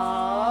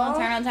 Oh,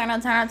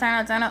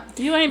 turn up.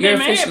 You ain't You're been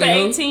married for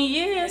officially who? 18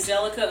 years.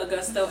 Angelica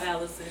Augusto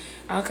Allison.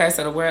 Okay,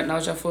 so the world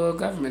knows your full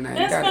government name.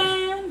 That's Got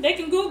it. fine. They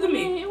can Google I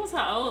me. mean, it was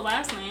her old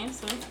last name,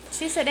 so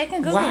She said they can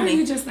Google Why are me.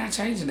 you just not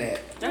changing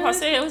that? that's why I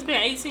said it was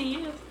been 18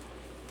 years.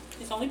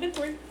 It's only been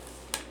 3.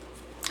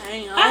 I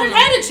ain't I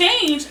had to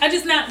change. I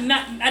just not.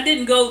 I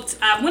didn't go.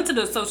 I went to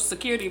the Social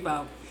Security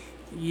about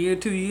a year,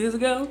 2 years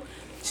ago.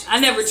 I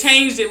never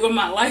changed it with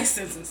my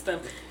license and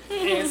stuff,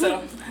 and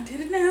so I did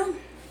it now.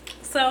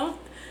 So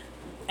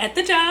at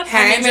the job,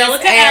 Hey, I'm Miss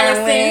Angelica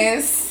Allison.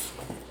 Alice.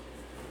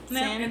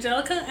 Now,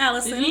 Angelica Did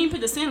Allison. you even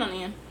put the sin on the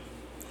end?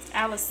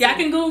 Alice. Y'all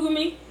can Google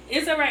me.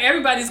 It's alright.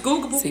 Everybody's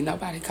Googleable. See,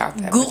 nobody caught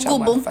that with your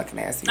Google. motherfucking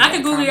ass. I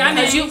can Google you. I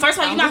know Cause you first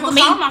of all, you're not gonna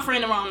Google call me. my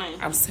friend the wrong name.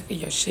 I'm sick of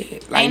your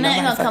shit. Like, Ain't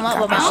nothing nobody gonna come up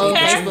fucking with my caught old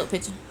that shit. Facebook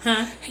picture.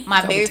 Huh?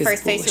 My Go very with this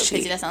first Facebook bullshit.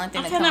 picture. That's the only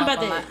thing that Okay, come not up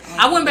about on my. that.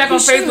 I went back You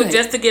on Facebook should.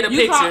 just to get a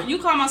picture. You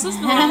call my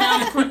sister the wrong name.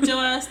 I'm gonna your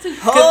ass too.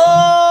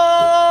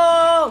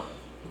 Oh,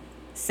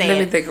 say Let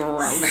me it. think of a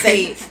wrong name.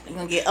 Say it. You're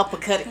gonna get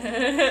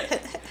uppercutted.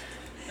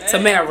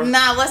 Tamara.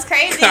 Nah, what's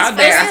crazy is for Calm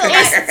real, down.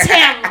 like,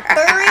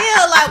 for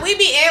real, like we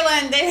be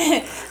everyone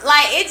there,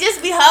 like it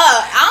just be her.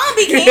 I don't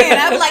be caring.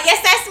 I be like, yes,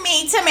 that's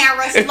me,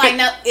 Tamara. She's like,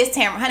 no, it's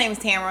Tamara. Her name is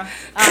Tamara.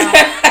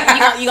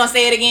 You gonna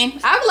say it again?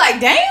 I be like,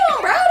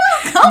 damn, bro,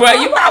 don't come Bro,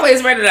 on. you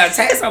always ready to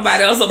attack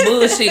somebody else some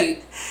bullshit. I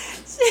be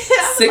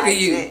Sick of like,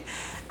 you. shit.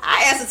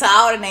 I answer to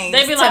all the names.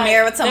 They be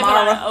Tamara, like,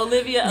 Tamara.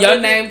 Olivia. Your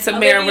Olivia, name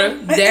Tamara,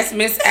 Olivia. that's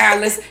Miss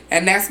Alice,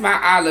 and that's my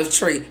olive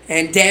tree.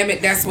 And damn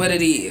it, that's what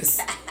it is.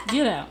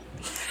 Get out.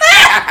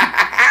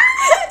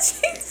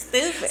 She's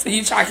stupid. So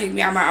you try to keep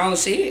me on my own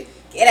shit?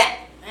 Get out.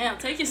 Damn,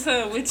 take your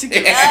son with you. No,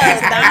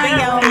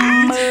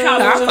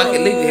 Damn. I'm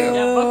fucking leaving him.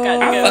 Yeah, both got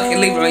to I'm go. fucking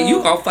leaving him.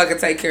 You gonna fucking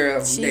take care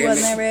of him. She Damn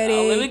wasn't it. ready.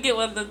 Oh, let me get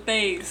one of the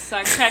things so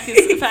I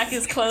can pack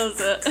his clothes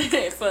up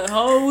for a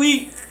whole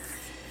week.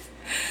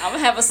 I'm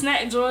gonna have a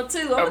snack drawer too.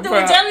 I'm gonna do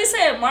what Bruh. Jelly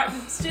said. Mark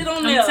shit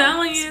on there.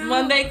 telling you.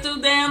 Monday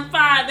through damn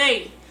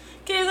Friday.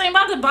 Kids ain't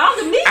about to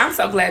bother me. I'm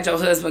so glad your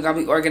husband gonna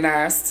be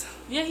organized.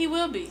 Yeah, he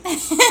will be. When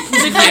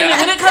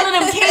it comes to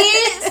them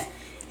kids,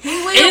 he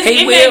will.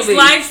 It will makes be.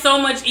 life so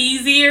much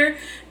easier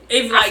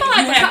if I like feel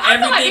you have I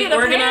feel like everything being a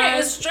parent is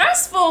organized.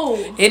 stressful.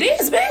 It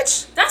is,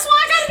 bitch. That's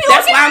why I gotta be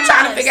That's why I'm organized.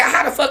 trying to figure out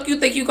how the fuck you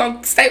think you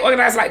gonna stay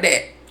organized like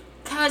that.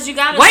 Cause you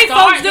gotta White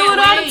start folks do that it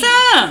all way. the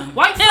time.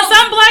 White And folks-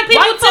 some black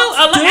people white too. folks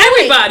do it.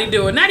 Everybody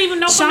do it. Not even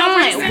no for no Sean,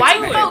 reason. white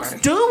Do it. folks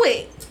do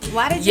it.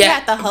 Why did you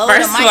have to hold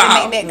first the mic of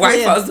all, to make that white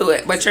clear? folks do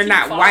it, but you're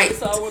not white.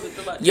 So I would've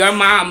done like- Your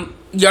mom,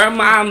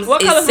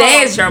 What it color's my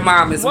says mom? your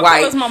mom is What white,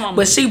 color's my mama?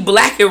 but she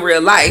black in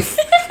real life.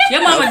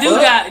 Your mama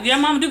fuck? your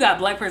mama do got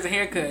black person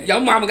haircut. Your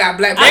mama got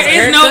black person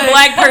There is no haircut,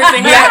 black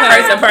person black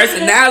haircut. person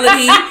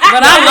personality.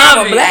 But I love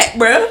I'm it. black,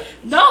 bro.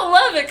 Don't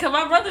love it, cause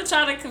my brother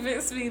tried to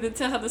convince me to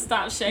tell her to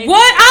stop shaving.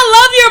 What? I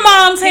love your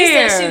mom's He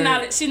hair.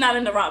 said she not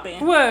in the rock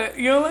band. What?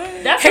 Your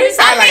hair? That's He what he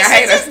sound said. like a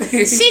hater.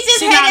 She just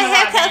She had not a in the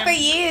right haircut band. for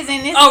years,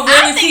 and it's, Oh,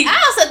 really?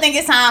 I also think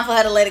it's time for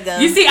her to let it go.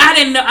 You see, I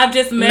didn't know. I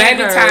just met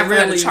Maybe her. time for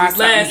her to really try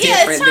something last yeah,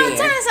 different turn then.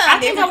 something I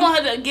think I different. want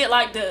her to get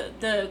like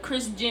the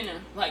Kris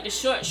Jenner, like the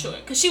short,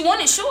 cause she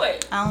wanted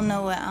short. I don't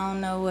know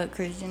what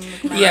Christian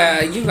look like. Yeah,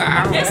 you got.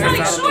 I don't It's know.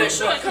 like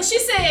short, cause she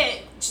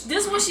said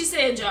this is what she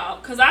said, y'all.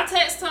 Cause I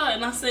texted her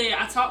and I said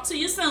I talked to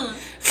your son.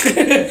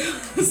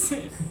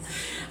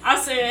 I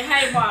said,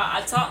 hey, Ma,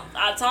 I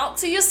talked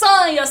to your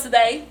son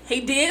yesterday. He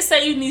did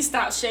say you need to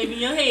stop shaving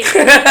your hair. She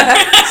said,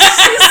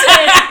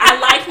 I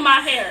like my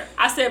hair.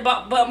 I said,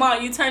 but Ma,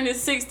 you turning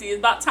 60. It's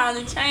about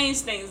time to change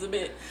things a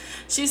bit.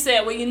 She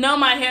said, well, you know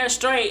my hair's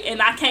straight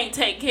and I can't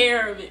take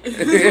care of it.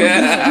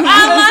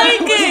 I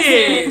like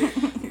it.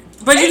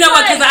 But you know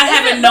what? Because I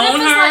haven't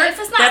known her. If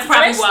it's not that's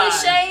probably why.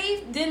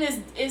 shaved, then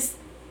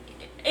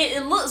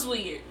it looks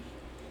weird.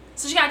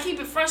 So she gotta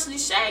keep it freshly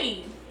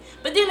shaved.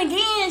 But then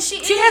again, she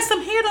has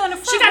some hair on the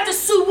front. She got the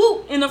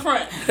swoop in the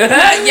front.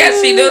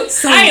 Yes, she do.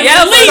 I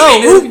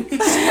am believing.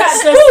 She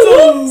got the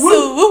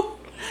swoop.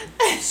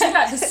 She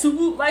got the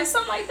swoop, like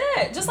something like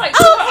that. Just like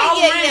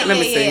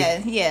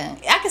yeah.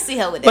 I can see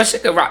her with that. But she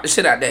could rock the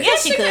shit out there. Yeah,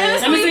 she could.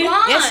 Let me see.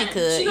 Yes, she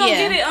could. She gonna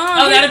get it.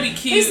 Oh, that'll be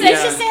cute. He said she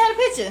sent her the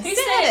picture.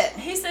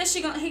 He said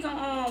he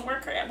gonna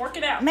work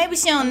it out. Maybe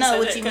she don't know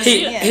what you mean.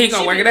 He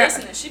gonna work it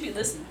out. She be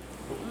listening.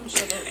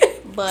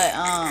 But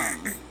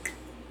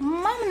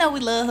Mama know we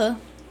love her.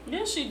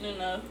 Yeah, she do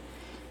know.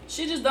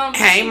 She just don't.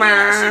 Hey,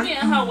 Mom. She be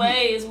in her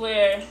ways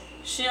where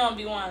she don't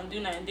be wanting to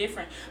do nothing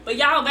different. But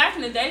y'all, back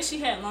in the day, she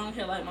had long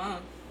hair like Mom.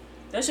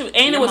 That shit,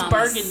 and it was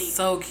burgundy.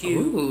 So cute.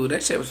 Ooh,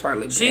 that shit was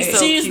probably bad.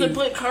 She used to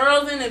put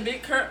curls in and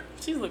big curl.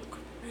 She looked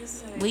crazy.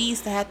 We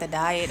used to have to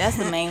dye it. That's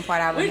the main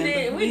part I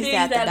remember. We used to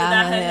have to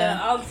dye her hair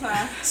all the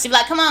time. She be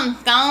like, come on,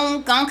 go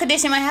on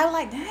condition my hair. I was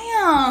like,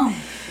 damn.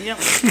 Your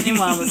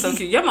mom was so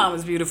cute. Your mom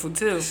was beautiful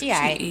too. She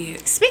alright.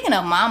 Speaking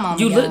of my mama,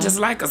 you look just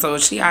like her, so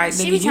she alright.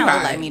 She be trying to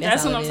look like me.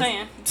 That's what I'm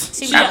saying.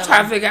 I'm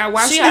trying to figure out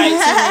why she alright too,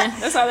 man.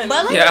 That's all that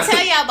But let me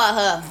tell y'all about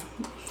her.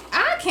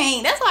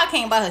 That's why I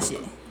can't buy her shit.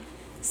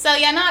 So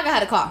y'all know I got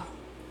her the car.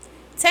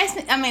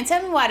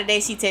 Tell me why today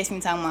she texted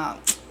me talking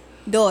about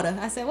daughter.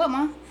 I said, what,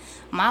 Mom?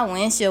 My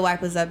windshield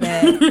wipers are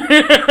bad. Mine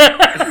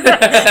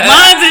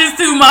is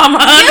too,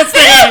 Mama. You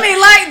feel me?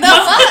 Like the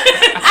fuck?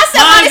 I said,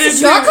 Mom, this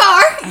is your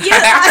car.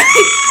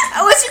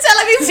 What you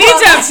telling me for?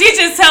 She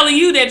just telling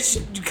you that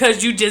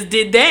because you just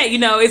did that. You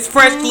know, it's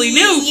freshly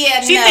new. Yeah,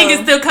 she think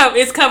it's still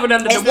it's covered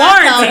under the not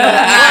warranty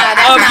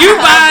of you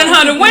buying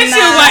her the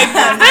windshield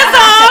wipers. That's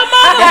all,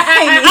 Mama.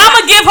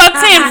 I'ma give her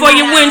 10 for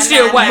your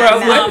windshield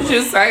wipers. What did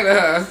you say to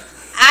her?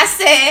 I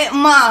said,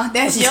 Ma,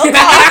 that's your car.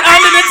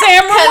 Under the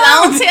camera. Cause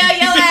I don't tell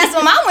your ass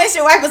when my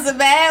windshield wipers are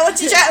bad. What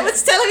you telling me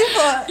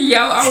for? Yo,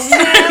 I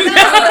said,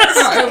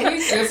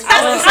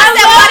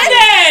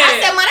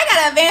 Ma, they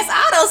got advanced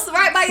autos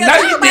right by your job.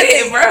 No, you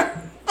did, bro.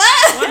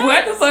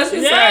 What the fuck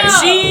she said?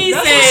 She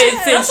said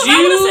since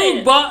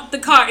you bought the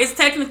car, it's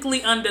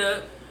technically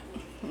under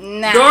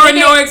Door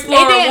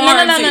Explorer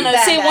warranty.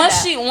 No.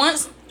 See,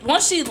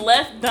 once she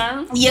left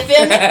Durham, you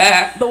feel me?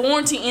 The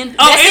warranty ended.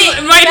 Oh,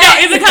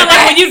 is it kind of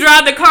like when you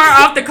drive the car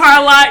off the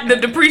car lot, the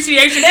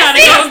depreciation kind of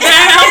goes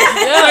down?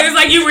 So it's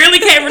like you really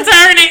can't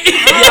return it. Yo,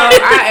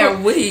 I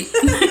am weak.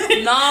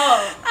 No.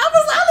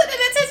 I looked at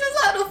that text and was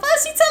like, the fuck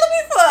she telling me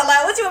for?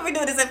 Like, what you want me to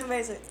do with this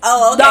information?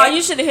 Oh, okay. No,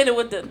 you should have hit it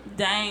with the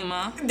dang,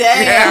 Ma.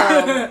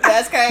 Damn.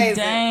 That's crazy.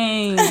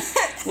 Dang.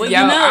 Well, Yo,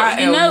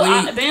 you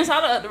know, Ben's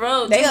out up the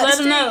road. They just let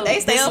them know. They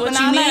stay open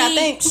all night, I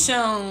think.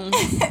 Sean.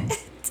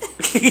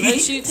 Make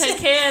sure you take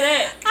care of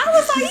that. I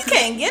was like, you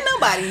can't get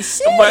nobody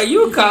shit. But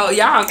you cold,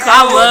 y'all cold.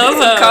 I love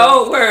her.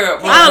 Cold world.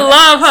 Bro. I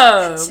love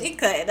her. She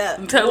cut it up.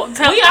 We all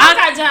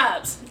got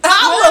jobs.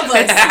 All of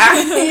us.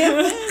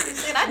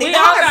 Shit, I did We the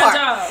all hard got part.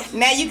 jobs.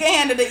 Now you can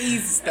handle the easy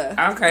stuff.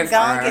 Okay, Go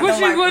on, fine. get What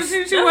them she wanted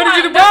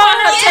you to buy?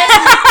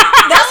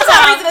 That was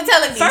her reason to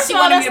telling me. First She of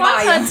all, wanted me that's to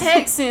buy why her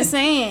them. texting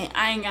saying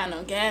I ain't got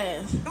no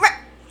gas.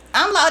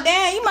 I'm low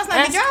down. You must not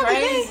That's be driving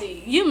today.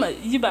 crazy. You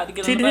about to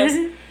get on the bus.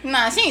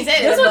 Nah, she ain't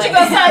say that. That's what you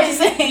but- gonna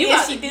say. You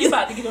Yes, about, she you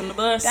about to get on the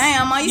bus.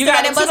 Damn, Ma, you still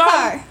got got that bus $2?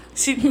 card.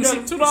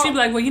 She be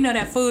like, well, you know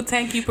that food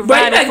tank you But you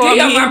provided better for give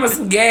your me. mama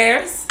some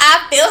gas.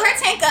 I filled her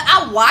tank up.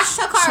 I washed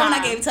her car when I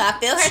Sean. gave it to her. I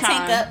filled her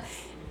tank Sean. up.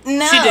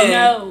 No. She did.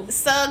 No.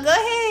 So go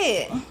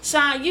ahead.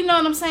 Sean, you know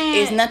what I'm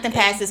saying? It's nothing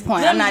past this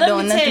point. Let I'm me- not let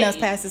doing me nothing tell else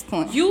you. past this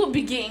point. You will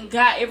be getting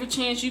got every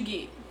chance you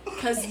get.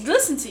 Cause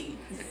listen to you.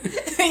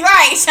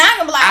 Right. Sean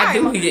gonna be like, I all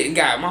do right, be getting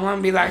got. My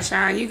mama be like,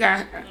 Sean, you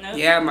got. Nope.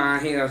 Yeah, ma,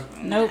 here.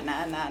 Nope.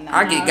 Nah.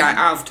 I get got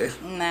often.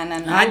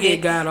 Nah. I get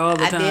got all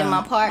the I time. did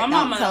my part. My Don't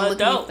mama come an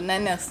look at me adult. for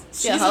nothing else.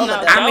 She She's a whole an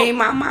adult. adult. I mean,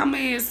 my mama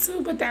is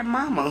too, but that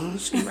mama,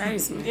 she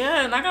raised me.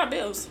 Yeah, and I got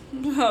bills.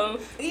 No.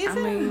 You I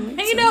feel me? mean,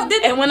 And you know,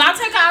 And when I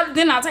take out,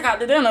 then I take out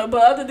the dinner.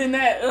 But other than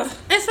that,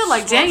 it feel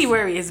like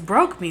January has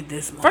broke me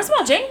this month. first of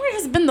all, January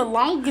has been the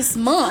longest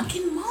month.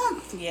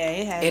 Yeah,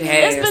 it has. it been.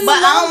 has. It's been But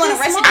the I don't want to longest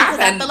rush it month. because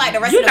I feel like the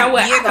rest You of the know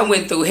what? year I done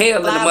went through hell in the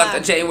blah, month blah.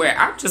 of January.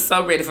 I'm just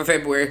so ready for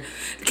February.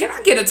 Can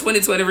I get a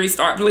 2020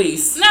 restart,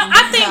 please? No,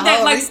 I think The that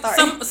whole like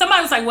restart.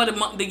 somebody was like,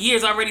 "Well, the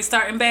year's already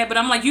starting bad," but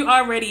I'm like, you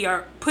already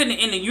are putting it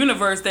in the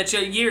universe that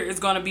your year is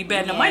going to be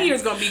bad. No, my year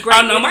is going to be great.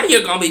 Oh no, my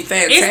year gonna be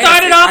fantastic. It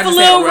started off I a just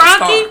little had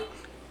rough rocky. start.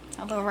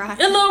 A little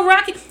rocky. A little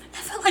rocky.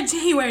 I feel like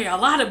January, a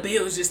lot of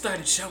bills just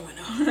started showing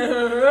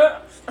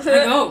up. Like,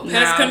 oh, pest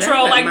Nah,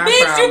 control. that's Like, not my bitch,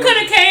 you problem. could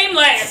have came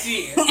last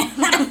year.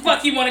 What the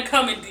fuck you want to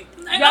come and do?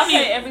 Like, Y'all I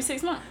mean, pay every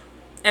 6 months.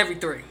 every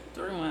 3.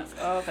 3 months.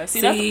 Oh, okay.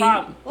 See, that's the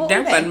problem.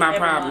 That wasn't my Every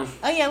problem.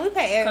 Oh yeah, we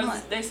pay every Because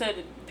month. they said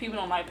that people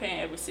don't like paying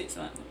every 6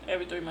 months,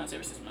 every 3 months,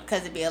 every 6 months.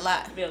 Cause it be a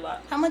lot. It'd be a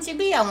lot. How much it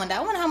be? I wonder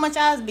how much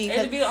ours be.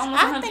 It'd be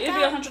almost $100. It'd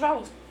be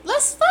 $100.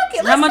 Let's fuck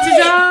it. Let's How much do is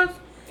it. yours?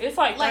 It's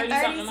like 30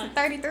 Like something a month.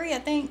 33, I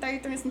think.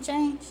 33 and some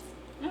change.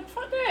 Man,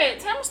 fuck that.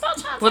 Tell me stop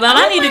trying to. Well, then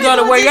I need to go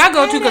to where y'all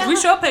go to because we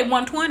Just sure pay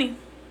 $120.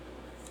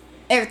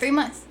 Every 3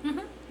 months. Mm-hmm.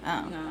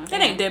 Oh. No,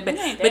 It ain't that bad. It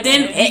ain't that But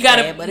then bad. you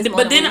gotta. bad, but it's more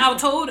But than then we- I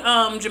told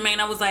Jermaine,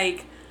 I was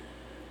like,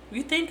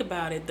 you think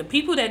about it. The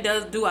people that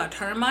do our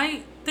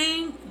termite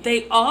thing,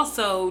 they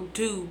also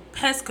do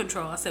pest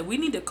control. I said we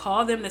need to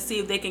call them to see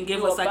if they can give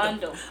Do us a like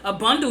bundle. a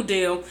bundle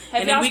deal. Have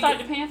and then y'all we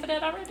started paying for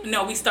that already?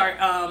 No, we start.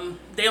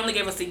 They only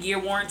gave us a year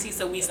warranty,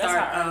 so we That's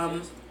start how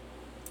ours is.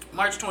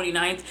 March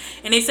 29th,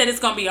 and they said it's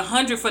gonna be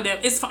 $100 for them.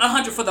 It's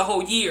 $100 for the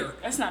whole year.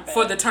 That's not bad.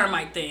 For the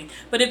termite thing.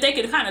 But if they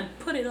could kind of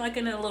put it like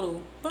in a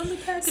little bundle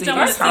package, See, I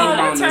want to that's see how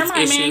how. long- that termite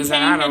man issues that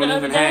came I here don't the other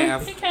even day.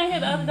 have. He came here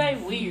the other day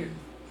weird.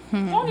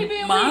 Won't he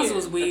be Mine's weird?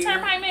 was weird. The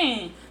termite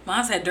man.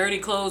 Mine's had dirty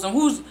clothes on.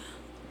 Who's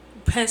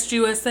Pest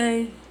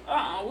USA?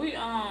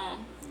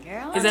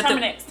 Girl. Is that the?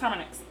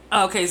 Terminex.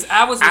 Oh, okay, so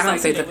I was just I don't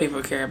like, think that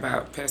people care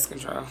about pest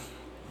control.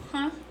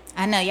 Huh?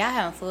 I know y'all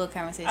having full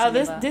conversation. Oh,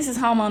 this about- this is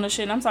homeowner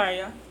shit. I'm sorry,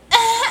 y'all.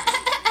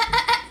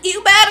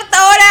 You better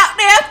throw it out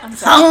there, I'm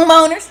sorry.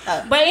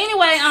 homeowners. But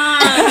anyway,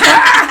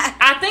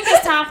 I think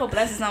it's time for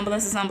blessings on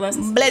blessings on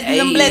blessings. Blessings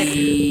and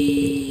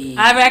blessings.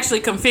 I've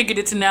actually configured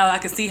it to now I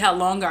can see how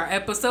long our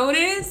episode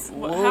is. How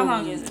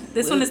long is it?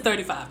 This one is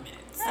 35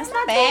 minutes. That's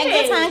not bad.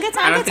 Good time. Good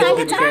I time. don't Good time. think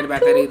Good people cared time.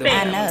 about that either. but I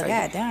I'm know. gonna take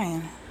God it.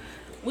 damn.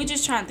 We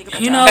just trying to think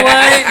about You y'all. know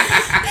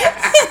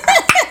what?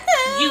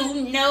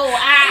 You know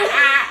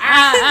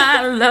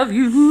I love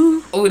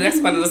you. Oh, that's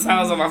one of the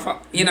songs on my phone.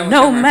 You know what?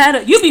 No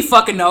matter. You be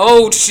fucking the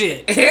old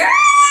shit.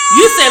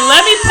 You said,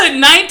 let me put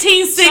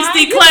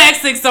 1960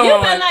 classics on. You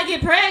better not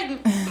get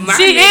pregnant. My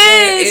She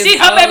nigga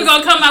is. Her baby old-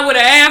 gonna come out with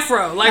an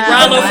afro like Oh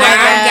Rollo my from My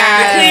God. the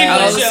guy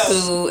Cleveland is show.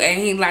 old school,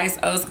 and he likes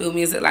old school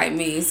music like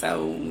me.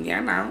 So yeah,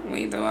 no,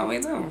 we do what we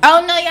do.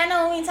 Oh no, y'all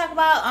know when we talk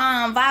about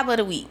vibe of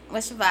the week.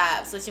 What's your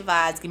vibes? What's your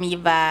vibes? Give me your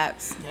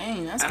vibes.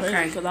 Dang, that's Okay.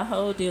 crazy because I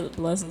whole deal with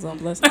blessings on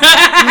blessings. We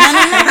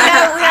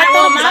got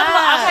Well, the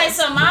vibes. okay,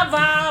 so my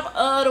vibe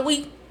of the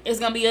week is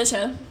gonna be a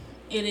show.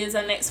 It is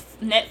a next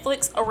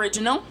Netflix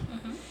original.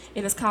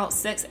 It is called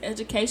Sex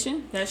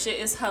Education. That shit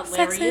is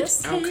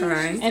hilarious.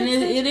 Okay. And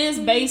it is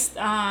based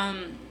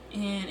in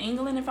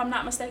England, if I'm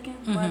not mistaken.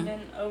 London,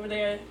 over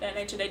there, that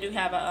nature. They do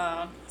have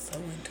a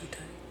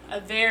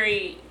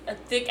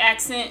thick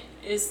accent.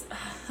 Is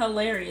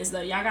hilarious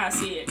though. Y'all gotta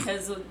see it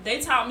because they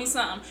taught me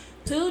something.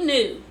 Who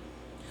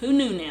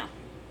knew now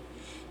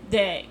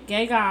that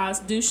gay guys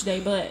douche their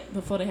butt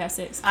before they have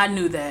sex? I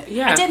knew that.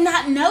 Yeah, I did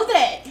not know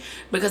that.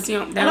 because you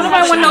don't. I don't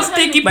know want no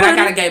sticky But I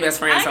got a pudding. gay best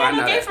friend, I so I got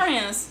know no gay that.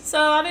 friends, so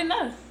I didn't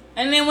know.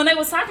 And then when they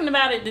was talking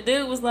about it, the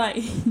dude was like,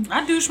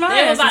 I douche my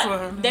they were ass about,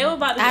 before. they were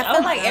about to. I oh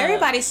feel my like God.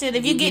 everybody should.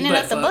 If you You getting butt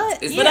it up the fucked.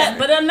 butt, It's yeah.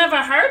 But I've never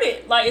heard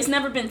it. Like it's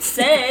never been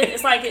said.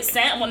 It's like it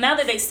sound. Well, now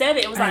that they said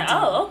it, it was like,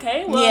 oh,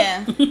 okay. Well,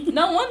 Yeah.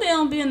 no wonder they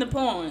don't be in the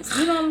porns.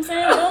 You know what I'm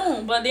saying?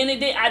 Boom. But then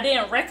I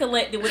didn't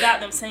recollect it without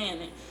them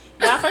saying it.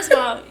 Y'all, first of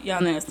all, y'all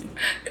nasty.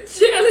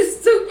 Jelly's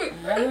stupid.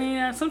 I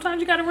mean,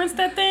 sometimes you gotta rinse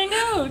that thing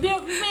out.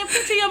 Man,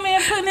 picture your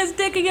man putting his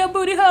dick in your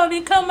booty hole and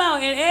he come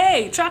out and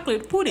hey,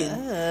 chocolate pudding.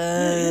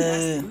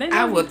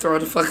 I would throw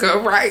the fuck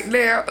up right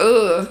now.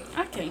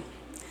 I can't.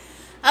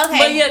 Okay.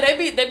 But yeah,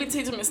 they be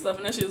teaching me stuff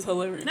and that shit is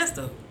hilarious. That's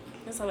dope.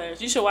 It's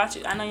hilarious. You should watch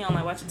it. I know you don't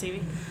like watching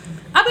TV.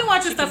 I've been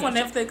watching stuff on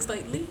Netflix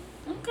lately.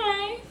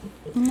 Okay.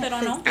 They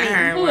don't know.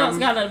 Alright, Who else well,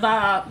 got a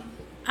vibe?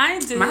 I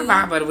do. my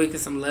vibe of the week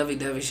is some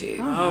lovey-dovey shit.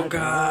 Oh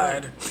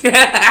God. Sean,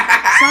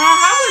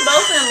 how we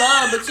both in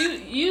love,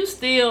 but you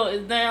still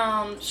is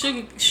down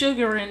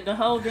sugaring the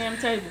whole damn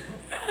table.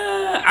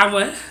 I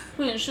what?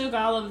 Putting sugar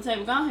all over the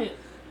table. Go ahead.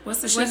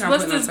 What's the shit I'm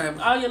what's putting on the- the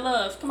table? All your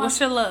love. Come on. What's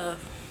your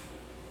love?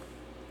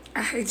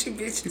 I hate you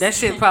bitches. That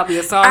shit probably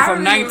a song I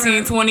from don't even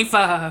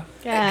 1925.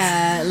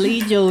 God,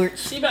 Lee George.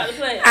 She about to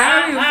play. I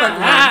don't even fucking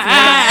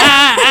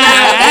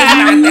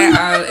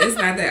It's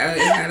not that old.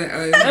 It's not that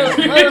old.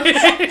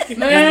 It's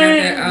not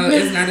that old.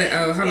 It's not that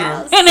old. Hold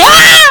on. And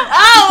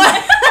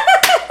oh,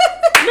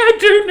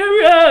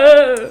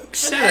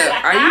 Shut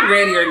up. Are you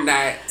ready or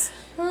not?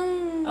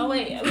 Oh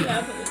wait, we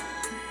gotta put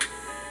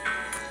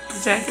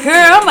this. girl,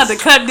 I'm about to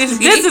cut this.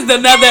 This is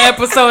another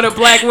episode of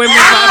Black Women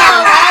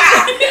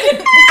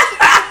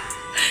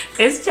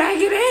It's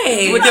Jagged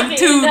Edge. with them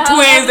two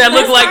twins that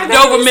look like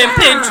Doberman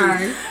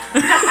pinchers.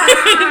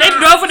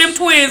 Both of them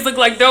twins look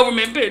like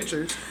Doberman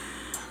pinchers.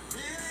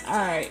 All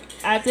right,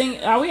 I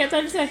think are we at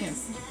 30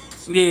 seconds?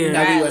 Yeah. No,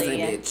 we Riley, wasn't,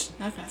 yeah. bitch.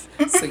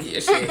 Okay. Sick of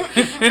your shit.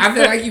 I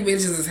feel like you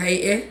bitches is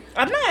hating.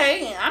 I'm not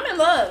hating. I'm in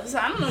love, so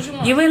I don't know what you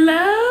want. You in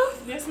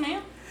love? Yes,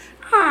 ma'am.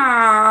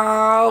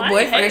 Oh, ain't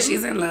boyfriend, hating.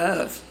 she's in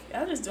love.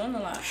 Y'all just doing a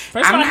lot.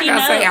 First of I'm all, not he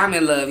gonna say know. I'm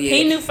in love yet.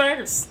 He knew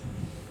first.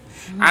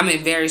 I'm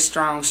in very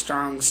strong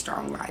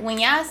like. When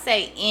y'all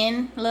say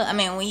in love,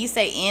 when you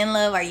say in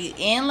love, are you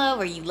in love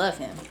or you love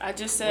him? I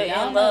just said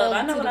Well, in love.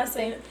 I know what I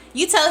said.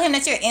 You told him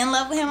that you're in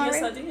love with him already?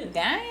 Yes, I did.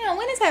 Damn,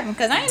 when this happened?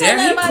 Because I ain't know Damn,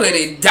 nothing he about put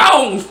this. it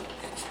down.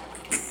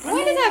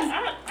 When this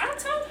happened? I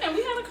told him.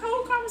 We had a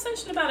whole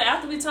conversation about it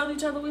after we told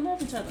each other we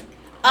love each other.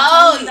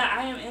 Oh. That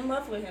I am in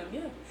love with him.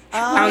 Yeah. Oh,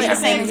 How at y'all the been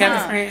same together,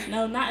 time. friend?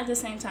 No, not at the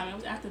same time. It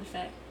was after the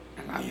fact.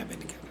 How long y'all been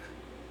together?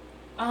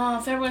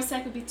 February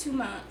 2nd will be 2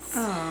 months.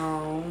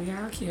 Oh,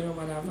 y'all cute or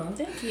whatever.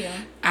 Thank you.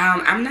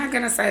 I'm not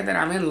gonna say that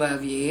I'm in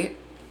love yet.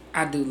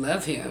 I do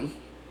love him,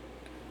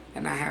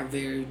 and I have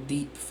very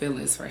deep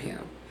feelings for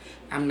him.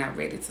 I'm not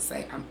ready to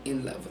say I'm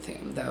in love with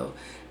him, though.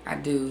 I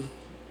do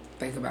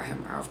think about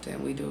him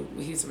often.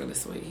 He's really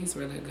sweet. He's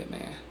really a good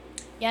man.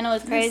 Y'all know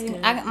what's crazy?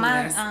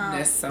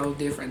 That's so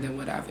different than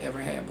what I've ever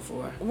had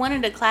before. One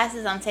of the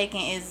classes I'm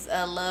taking is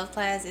a love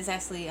class. It's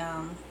actually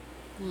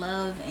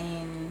love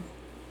and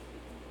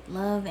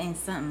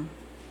something.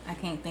 I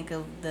can't think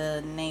of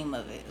the name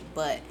of it,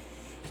 but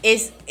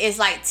it's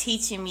like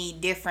teaching me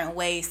different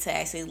ways to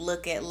actually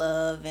look at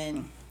love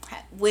and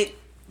with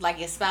like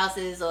your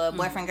spouses or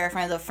boyfriend,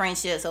 girlfriends, or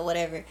friendships or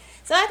whatever.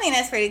 So I think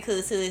that's pretty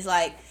cool too. It's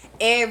like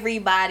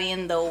everybody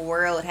in the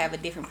world have a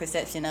different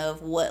perception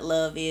of what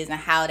love is and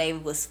how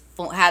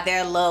how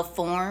their love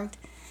formed.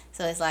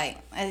 So it's like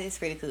it's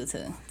pretty cool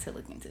to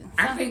look into. So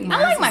I think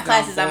I like my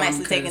classes I'm form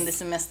actually taking this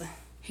semester.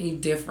 He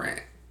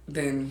different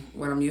than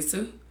what I'm used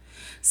to.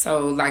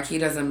 So like he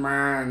doesn't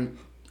mind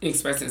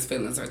expressing his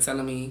feelings or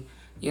telling me,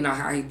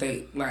 how he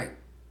think. Like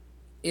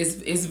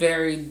it's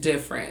very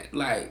different.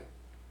 Like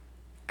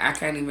I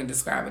can't even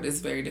describe it. It's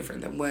very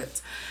different than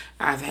what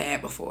I've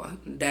had before.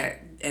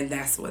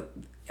 That's what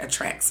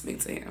attracts me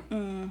to him.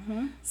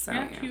 Mm-hmm. So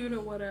yeah, cute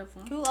or whatever.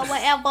 Cute or whatever.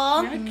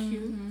 Yeah,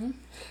 cute. Mm-hmm.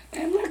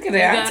 And look at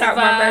that.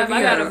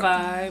 I got a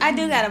vibe. I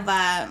do got a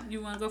vibe.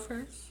 You want to go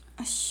first?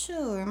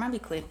 Sure, might be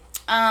quick.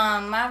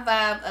 My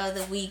vibe of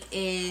the week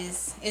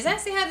is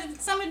actually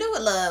something to do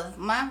with love.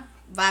 My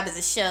vibe is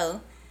a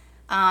show,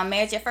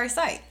 Marriage at First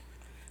Sight.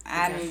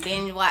 I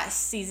binge watched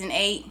season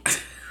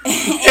 8.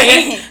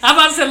 I'm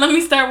about to say, let me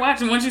start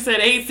watching. Once you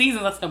said 8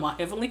 seasons, I said, my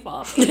Heavenly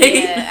Father.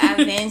 Yeah, I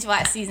binge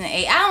watched season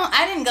 8.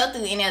 I didn't go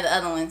through any of the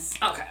other ones.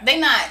 Okay. They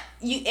not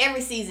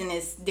every season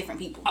is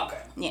different people.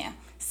 Okay. Yeah.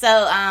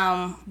 So,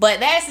 but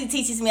that actually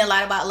teaches me a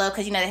lot about love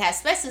because they have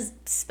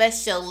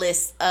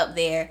specialists up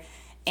there,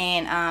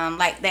 and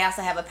like they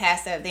also have a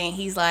pastor up there, and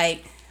he's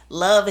like,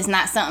 love is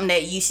not something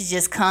that you should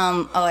just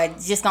come or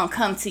just gonna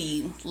come to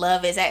you.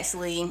 Love is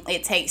actually,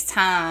 it takes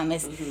time.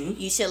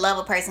 You should love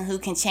a person who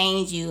can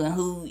change you and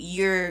who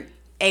you're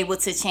able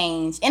to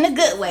change in a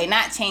good way,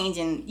 not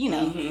changing,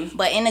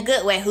 but in a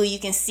good way, who you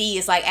can see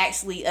is like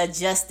actually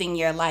adjusting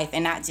your life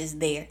and not just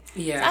there.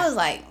 Yeah. So I was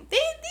like,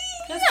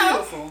 That's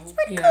beautiful. it's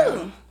pretty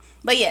cool.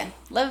 But yeah,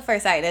 love at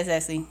first sight. That's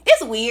actually,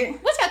 it's weird.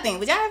 What y'all think?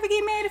 Would y'all ever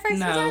get married at first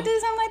sight? No. Would y'all do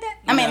something like that?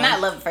 I mean,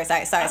 not love at first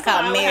sight. Sorry, it's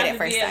called married at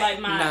first sight.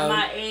 Like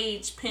my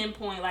age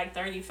pinpoint, like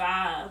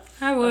 35.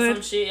 I would. Or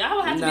some shit. I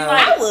would have to be No.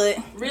 like, I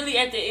would. really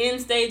at the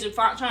end stage of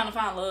trying to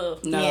find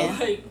love. No. Yeah.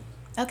 Like,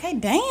 Okay,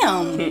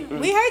 damn.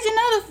 We heard you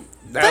know the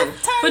No.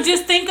 fifth time. But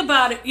just think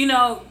about it.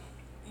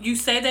 You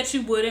say that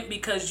you wouldn't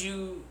because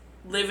you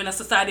live in a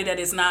society that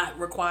is not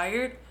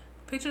required.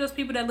 Picture those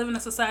people that live in a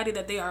society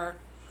that they are.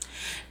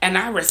 And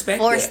I respect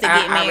Forced it. to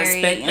get I married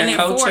respect and their then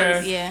culture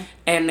forced, yeah.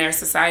 and their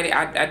society.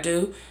 I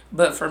do.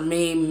 But for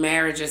me,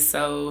 marriage is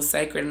so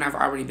sacred, and I've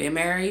already been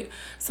married.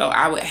 So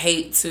I would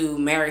hate to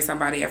marry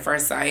somebody at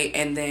first sight,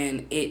 and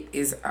then it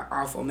is an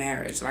awful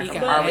marriage. Like You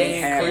I've got already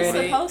it. had it's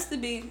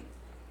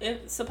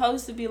one.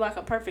 supposed to be like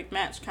a perfect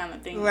match kind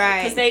of thing.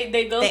 Right. Because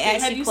they go They through,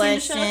 ask have you you seen the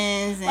show?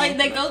 questions. Like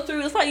they go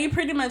through, it's like you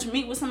pretty much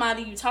meet with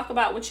somebody, you talk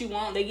about what you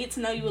want, they get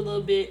to know you a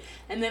little bit,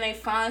 and then they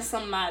find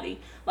somebody.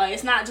 Like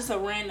it's not just a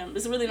random,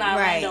 it's really not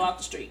a Right. rando off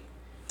the street.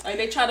 Like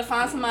they try to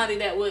find somebody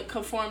that would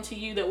conform to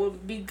you, that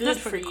would be good That's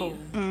for pretty you.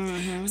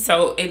 cool.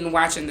 So in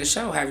watching the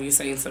show, have you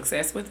seen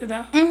success with it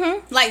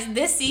though? Like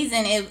this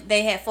season,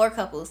 they had 4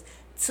 couples.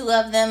 2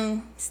 of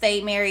them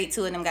stayed married.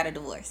 2 of them got a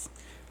divorce.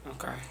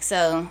 Okay.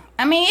 So,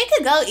 I mean, it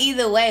could go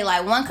either way.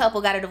 Like, one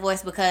couple got a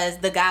divorce because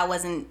the guy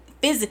wasn't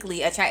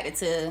physically attracted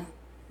to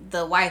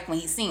the wife when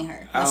he seen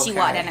her. When she Okay.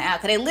 walked down the aisle.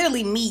 Because they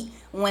literally meet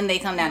when they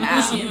come down the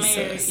aisle.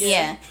 Married,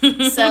 Yeah.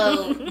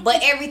 So, but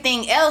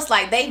everything else,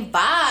 like, they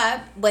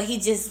vibe, but he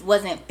just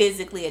wasn't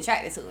physically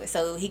attracted to her.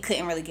 So, he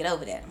couldn't really get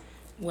over that.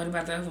 What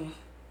about the other one?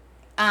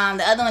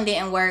 The other one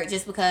didn't work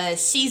just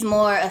because she's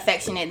more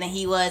affectionate than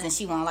he was, and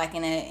she wasn't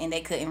liking it, and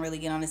they couldn't really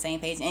get on the same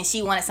page. And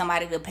she wanted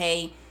somebody to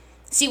pay.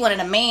 She wanted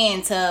a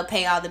man to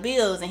pay all the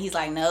bills, and he's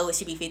like, no, it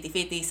should be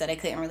 50-50, so they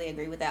couldn't really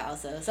agree with that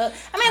also. So,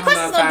 I mean, of course,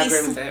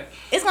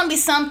 it's going to be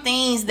some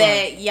things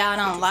that y'all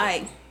don't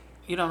like.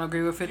 You don't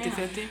agree with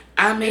 50-50?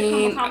 I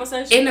mean,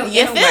 conversation.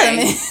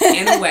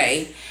 in a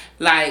way,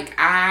 Like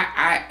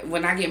I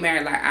when I get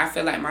married, like I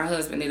feel like my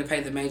husband need to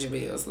pay the major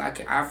bills.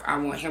 Like I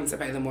want him to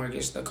pay the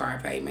mortgage, the car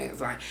payments.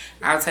 Like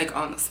I'll take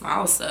on the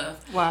small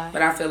stuff. Why?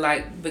 But I feel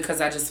like because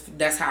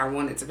that's how I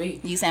want it to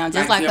be. You sound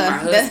just like you're her. my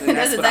husband,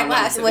 That's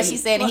exactly what she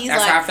said. And he's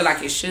that's like, how I feel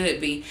like it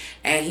should be.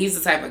 And he's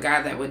the type of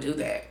guy that would do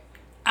that.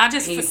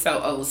 He's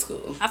so old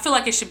school. I feel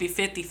like it should be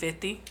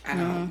 50-50. I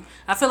know.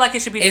 I feel like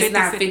it should be 50-50. It's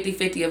not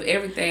 50-50 of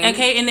everything.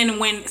 Okay, and then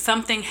when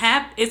something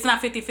happens, it's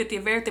not 50-50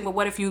 of everything, but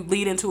what if you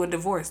lead into a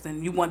divorce?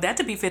 Then you want that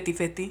to be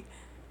 50-50.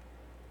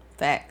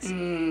 facts.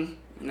 And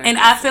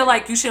I feel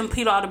like you shouldn't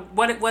put all the...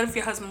 What if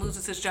your husband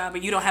loses his job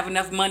and you don't have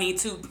enough money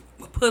to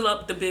pull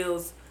up the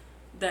bills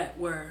that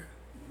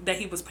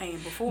he was paying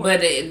before?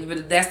 But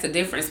that's the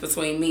difference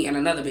between me and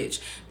another bitch.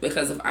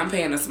 Because if I'm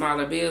paying the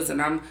smaller bills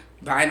and I'm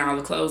buying all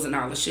the clothes and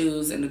all the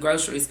shoes and the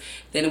groceries,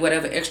 then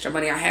whatever extra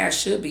money I have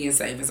should be in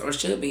savings or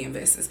should be in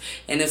investments.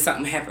 And if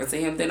something happens to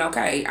him, then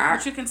okay.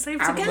 But you can save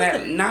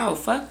together. No,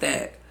 fuck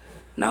that.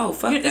 No,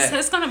 fuck that.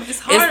 It's harder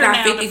it's now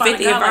not 50-50 to find a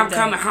guy if I'm like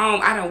coming that. home.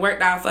 I done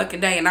worked all fucking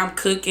day and I'm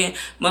cooking,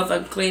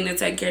 motherfucking cleaning,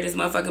 taking care of this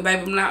motherfucking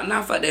baby.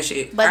 No, fuck that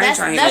shit. But I ain't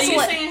trying to that's So hear you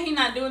what- saying he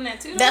not doing that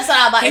too? That's what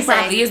I was about He to say.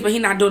 probably is, but he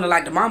not doing it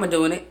like the mama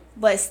doing it.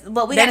 But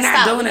we They're gotta not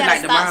stop. doing We it gotta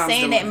like the stop moms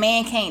saying do that it.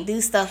 men can't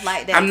do stuff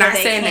like that. I'm not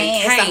 'cause saying they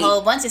It's can't. a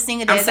whole bunch of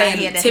single I'm dads out saying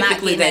here that's not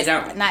typically getting they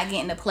don't. not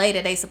getting the play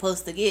that they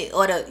supposed to get,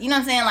 or the, you know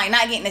what I'm saying, like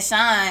not getting the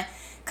shine.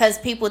 Because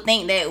people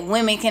think that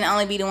women can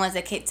only be the ones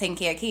that taking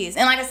care of kids.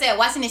 And like I said,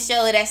 watching this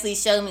show, it actually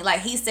showed me, like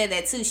he said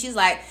that too. She's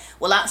like,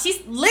 well,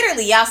 she's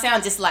literally, y'all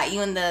sound just like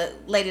you and the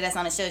lady that's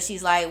on the show.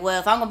 She's like, well,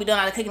 if I'm going to be doing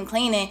all the cooking,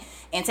 cleaning,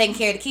 and taking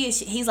care of the kids,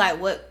 he's like,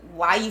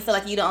 why you feel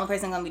like you the only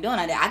person going to be doing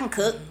all that? I can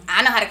cook,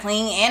 I know how to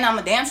clean, and I'm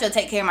a damn sure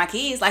take care of my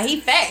kids. Like, he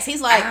facts.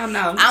 He's like, I don't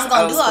know. I'm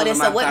going to do all this.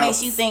 So what thoughts.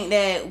 makes you think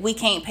that we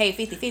can't pay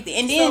 50-50?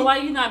 And So then, why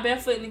you not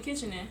barefoot in the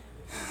kitchen then?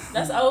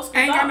 That's an old school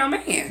I ain't thought. got no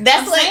man. that's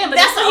I'm what, saying, but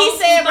that's an what he old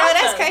said, school bro. thought,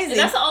 That's though. crazy.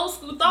 That's an old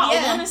school thought.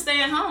 Yeah. A woman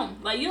stay at home.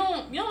 Like you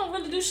don't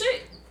really do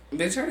shit.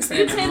 Bitch, I ain't You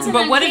saying tend to that.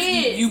 But what if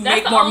kids. you That's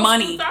make the more old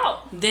money school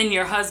thought. than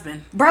your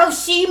husband? Bro,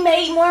 she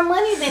made more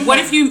money than What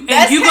him. if you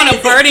That's you're gonna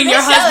crazy. burden your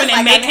This show is husband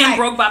and like make a him hype.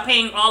 broke by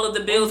paying all of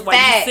the bills while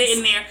Facts. you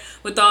sitting there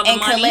with all the and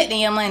money? collecting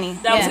your money.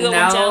 That was Yeah. good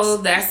one, No,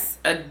 Chelsea. that's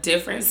a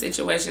different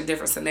situation,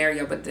 different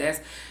scenario. But that's,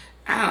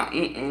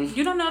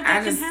 You don't know if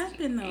that can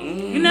happen though.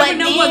 You But never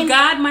know then- what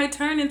God might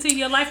turn into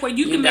your life where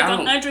you can You make don't.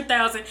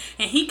 100,000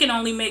 and he can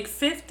only make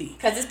 50.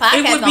 Because this podcast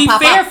It would gonna be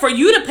pop fair up. for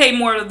you to pay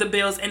more of the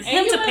bills and him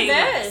And you to pay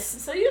less.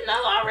 invest. So you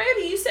know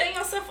already. You setting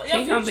yourself up.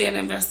 He gonna be an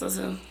investor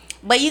too.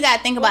 But you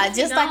gotta think about What it, if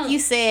just you like don't? you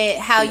said,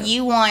 how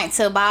you want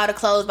to buy all the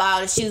clothes, buy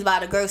all the shoes, buy all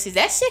the groceries.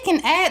 That shit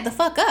can add the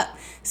fuck up.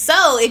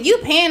 So if you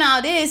paying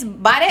all this,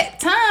 by that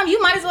time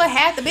you might as well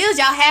have the bills.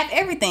 Y'all have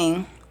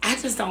everything. I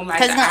just don't like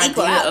 'Cause the it's gonna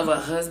equal idea out. of a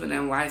husband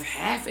and wife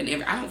having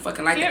every. I don't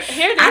fucking like that.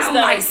 Hear I this, don't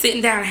though. like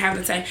sitting down and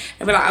having to take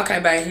and be like, okay,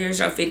 babe, here's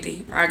your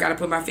 50. I gotta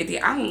put my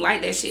 50. I don't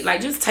like that shit. Like,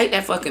 just take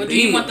that fucking But bill.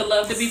 do you want the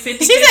love to be 50-50?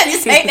 She said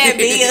just take that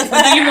bill.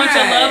 But do you want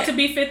your love to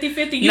be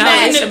 50-50? You No,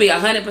 know, it should be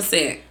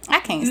 100%. I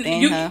can't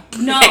stand you, her.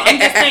 No, I'm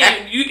just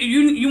saying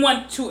you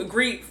want to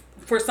agree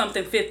for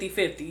something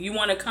 50-50. You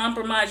want to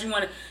compromise.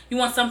 You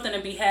want something to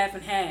be half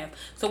and half.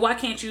 So why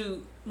can't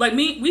you, like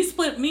me and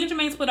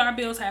Jermaine split our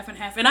bills half and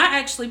half, and I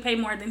actually pay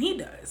more than he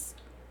does.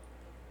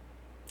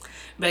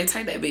 Babe,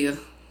 take that bill.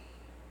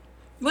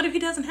 What if he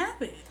doesn't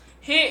have it?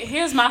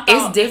 Here's my thought.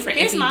 It's different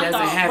Here's if he my doesn't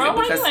thought. have Bro, it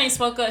why because you ain't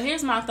spoke up?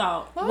 Here's my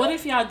thought. What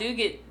if y'all do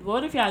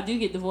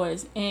get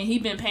divorced and he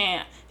been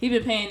paying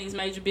these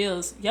major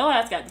bills? Your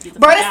ass got to get the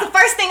Bro, fuck that's out. the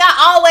first thing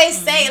I always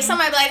say. If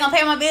somebody be like, gonna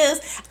pay my bills,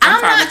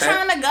 I'm fine not with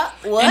that. trying to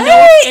go.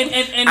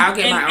 What? And I'll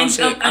get my own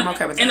shit. I'm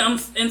okay with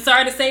that. And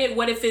sorry to say it,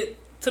 what if it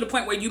to the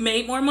point where you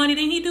made more money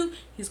than he do?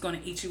 He's going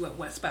to eat you up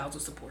with spousal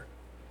support,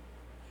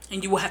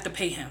 and you will have to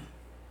pay him.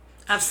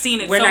 I've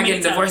seen it. we're so not many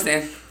getting times. divorced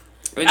then.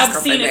 We're just I've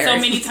gonna seen stay it so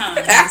married. many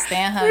times. Can't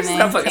stand her, We're just man.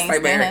 gonna fucking Can't stay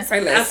stand married. her.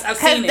 Say less. I've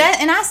Cause seen it. that,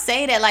 and I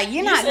say that like you're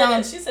You not said gonna.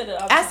 it. She said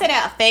it. I said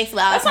that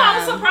faithfully all the That's why I'm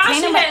time. surprised Can't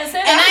she nobody- hadn't said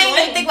and that. I I ain't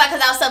was even think about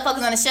because I was so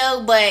focused on the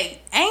show, but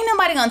ain't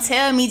nobody gonna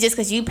tell me just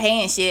because you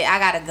paying shit, I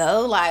gotta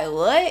go. Like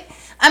what?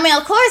 I mean,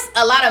 of course,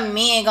 a lot of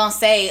men gonna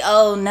say,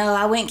 "Oh no,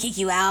 I wouldn't kick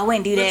you out. I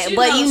wouldn't do that." you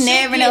But know, you shit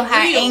never get know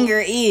how real.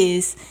 anger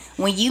is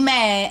when you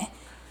mad,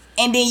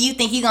 and then you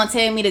think you gonna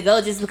tell me to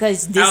go just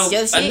because this is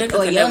your a shit nigga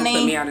or could your never put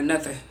me name. out of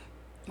nothing.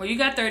 Well, you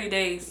got 30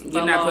 days.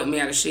 You're not putting me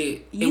out of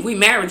shit. If we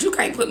married, you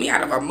can't put me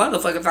out of a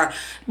motherfucking time.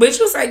 But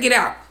you say get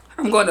out.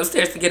 I'm going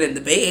upstairs to get in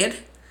the bed.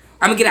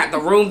 I'm gonna get out the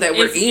room that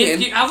we're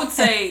in. I would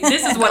say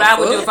this is what I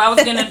would do if I was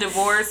getting a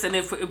divorce, and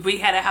if we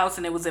had a house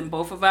and it was in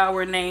both of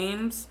our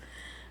names,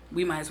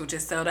 we might as well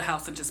just sell the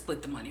house and just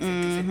split the money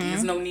 50-50.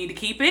 There's no need to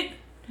keep it.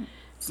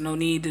 There's no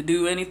need to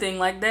do anything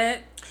like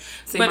that.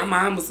 See, but- my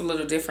mom was a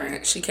little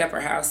different. She kept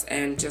her house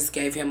and just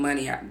gave him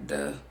money out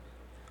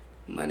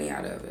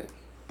of it.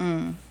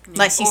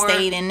 Like she Or-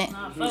 stayed in it.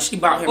 She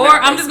bought him. Or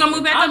out, I'm just gonna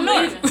move back up I'm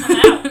north.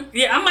 leaving. I'm out.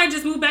 Yeah, I might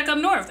just move back up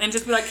north and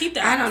just be like, keep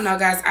that. I don't know,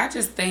 guys. I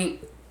just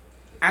think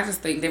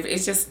different.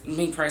 It's just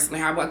me personally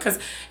how because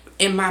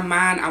in my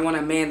mind I want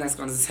a man that's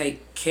gonna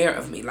take care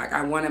of me. Like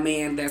I want a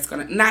man that's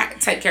gonna not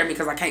take care of me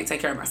because I can't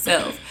take care of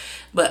myself.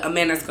 But a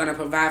man that's gonna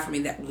provide for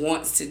me, that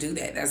wants to do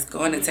that, that's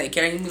going to take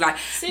care of me. Like,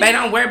 man,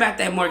 don't worry about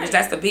that mortgage.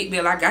 That's the big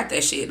bill. I got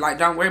that shit. Like,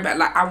 don't worry about.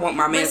 Like, I want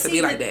my man to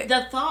be like that.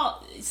 The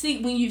thought.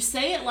 See, when you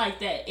say it like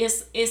that,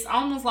 it's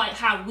almost like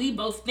how we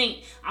both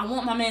think. I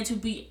want my man to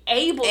be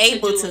able to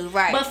do it.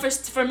 Right. But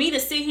for me to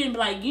sit here and be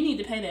like, you need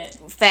to pay that.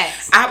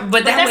 Facts.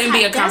 But that wouldn't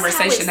be a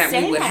conversation that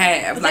we would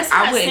have. Like,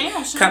 I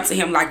wouldn't come to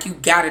him like, you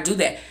gotta do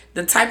that.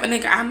 The type of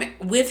nigga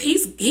I'm with,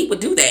 he would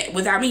do that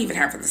without me even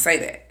having to say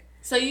that.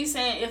 So you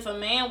saying if a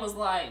man was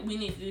like, we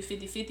need to do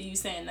 50-50, you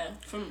saying no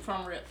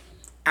from rip?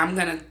 I'm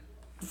gonna,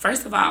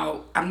 first of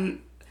all,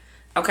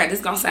 okay,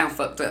 this gonna sound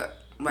fucked up,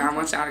 but I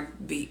want y'all to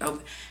be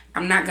open.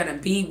 I'm not gonna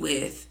be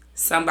with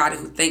somebody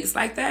who thinks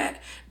like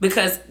that,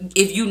 because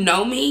if you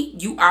know me,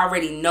 you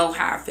already know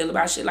how I feel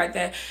about shit like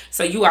that.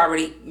 So you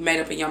already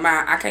made up in your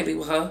mind, I can't be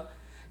with her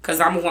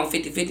because I'm gonna want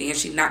 50-50 and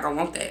she's not gonna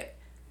want that.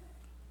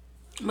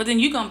 But then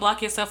you gonna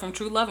block yourself from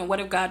true love, and what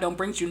if God don't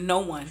bring you no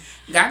one?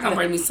 God gonna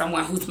bring me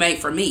someone who's made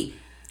for me.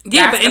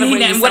 Yeah, but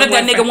what if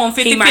that nigga want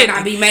 50-50? He might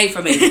not be made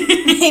for me.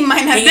 He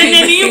might not.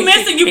 Then you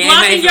missing, you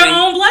blocking your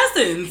own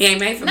blessings. He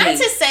ain't made for me. Not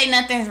to say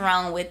nothing's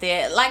wrong with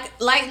it. Like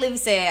Livy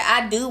said,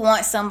 I do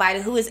want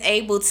somebody who is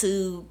able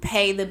to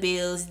pay the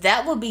bills.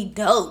 That would be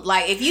dope.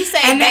 Like, if you say,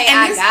 I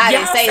got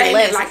it, say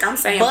less. Like, I'm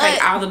saying pay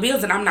all the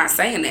bills, and I'm not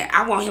saying that.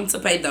 I want him to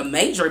pay the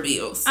major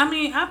bills. I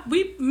mean,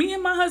 me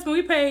and my husband,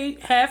 we pay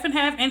half and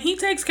half, and he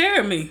takes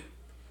care of me.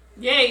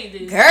 Yeah, you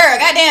do. Girl,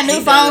 goddamn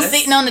new phone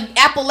sitting on the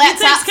Apple laptop.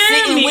 He takes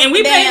care of me, and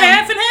we pay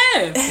half and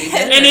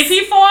half. And if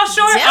he falls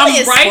short, Jelly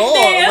I'm right spoiled,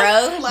 there.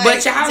 Bro. Like,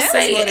 but y'all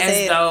say it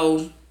as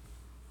though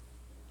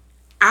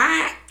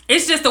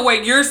it's just the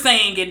way you're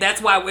saying it.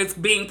 That's why it's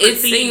being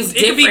perceived. It seems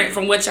different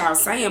from what y'all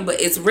saying, but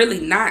it's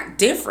really not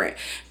different,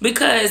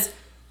 because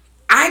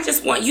I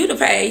just want you to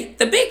pay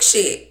the big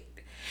shit.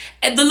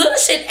 And the little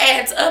shit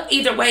adds up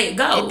either way it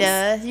goes. It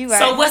does. You right.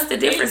 So what's the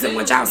difference in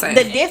what y'all saying?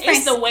 The difference.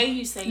 It's the way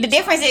you say it. The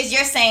difference is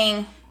you're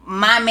saying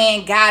my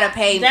man gotta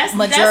pay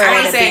majority I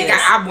of ain't the saying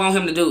bills. I want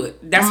him to do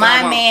it. That's my what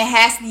I want. man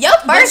has to. Your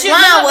first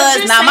line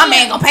was, "Nah, my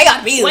man gonna pay all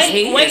the bills."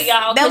 Wait,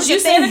 y'all. That was you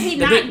your said thing. if he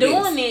The not big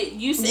doing bills. it,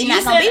 you said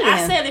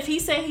him. said if he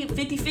said he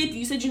 50-50,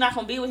 you said you're not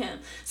gonna be with him.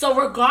 So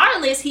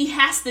regardless, he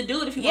has to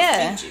do it if he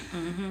wants to feed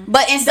you.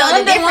 But and so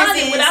the difference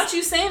is, without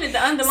you saying it,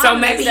 the underlying. So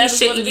maybe he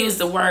shouldn't use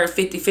the word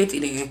 50-50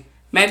 then.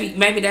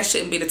 Maybe that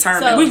shouldn't be the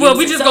term. So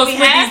we just go split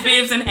these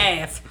bibs in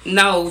half.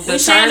 No, the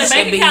term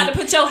should be. To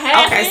put your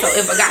half okay, in. so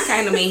if a guy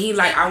came to me, he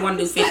like, I want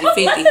to do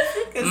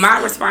 50-50.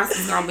 My response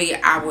is gonna be,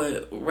 I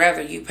would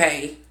rather you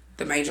pay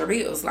the major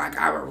bills. Like,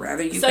 I would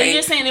rather you pay. So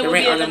you're saying it would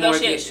be a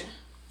negotiation?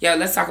 Yeah,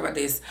 let's talk about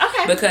this.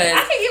 Okay. Because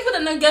I can get with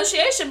a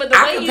negotiation, but the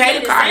I way could you pay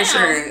made the it car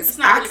sound, insurance. it's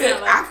not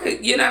I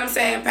could, you know what I'm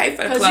saying? Pay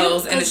for the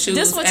clothes and the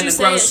shoes and the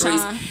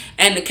groceries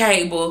and the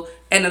cable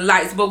and the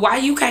lights. But why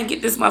you can't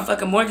get this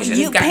motherfucking mortgage and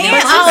you this goddamn paying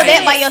all prepaid?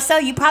 that by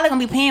yourself, you probably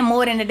gonna be paying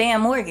more than the damn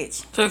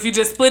mortgage. So if you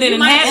just split it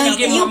in half, you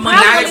get more money.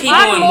 Not if he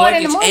doing more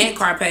than the mortgage and mortgage.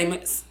 car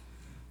payments.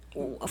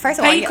 First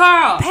of all, pay your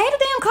car off. Pay the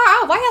damn car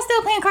off. Why y'all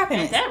still paying car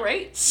payments? At that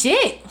rate.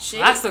 Shit.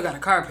 I still got a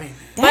car payment.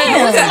 Damn.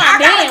 I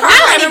got a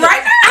car payment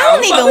right now. I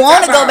don't even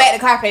want to go back to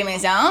car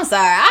payments, y'all. I'm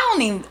sorry.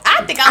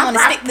 I think I want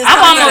to stick this.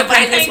 I'm gonna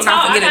pay this one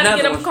off and get I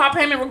another gotta get one. a car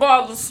payment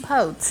regardless.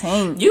 Oh,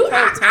 team.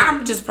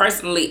 I'm just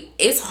personally,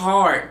 it's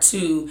hard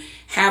to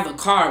have a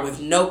car with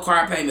no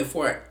car payment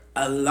for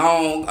a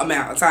long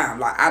amount of time.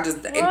 Like,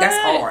 that's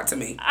hard to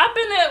me. I've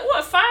been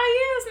at 5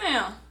 years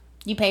now.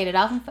 You paid it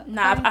off?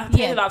 Nah, I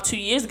paid it off 2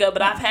 years ago,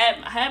 but I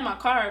had my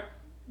car.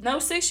 No,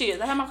 6 years.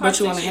 I had my car. But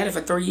you only had it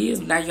for 3 years.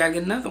 Now you gotta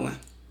get another one.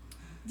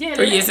 Yeah,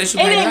 3 years since you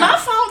it paid it ain't my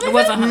off. fault. It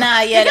wasn't.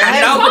 Nah, yeah.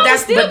 I know,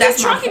 but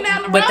that's trucking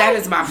down the but road. that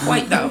is my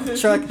point though.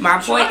 My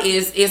point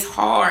is, it's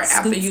hard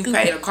after you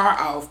paid a car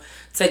off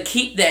to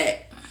keep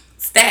that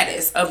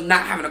status of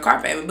not having a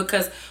car payment,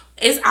 because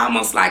it's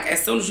almost like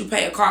as soon as you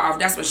pay a car off,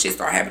 that's when shit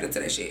start happening to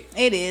that shit.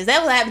 It is.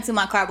 That was happening to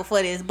my car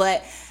before this,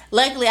 but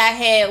luckily I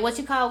had what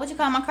you call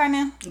my car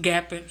now?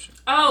 Gap insurance.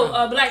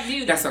 Black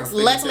Beauty. That's what I'm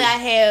Luckily I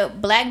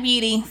had Black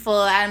Beauty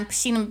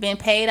she done been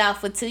paid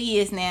off for 2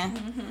 years now.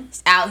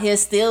 Out here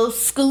still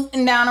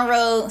scooting down the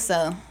road,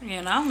 so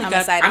yeah, I'm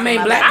excited. I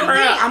mean, for my Black Beauty.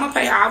 Pearl, I'm gonna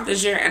pay her off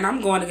this year, and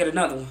I'm going to get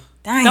another one.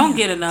 Damn. Don't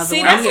get another See,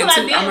 one. that's what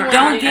I did.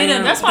 Don't get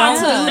it. That's why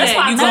Don't do that's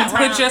why that. You're going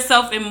to put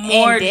yourself in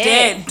more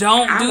debt.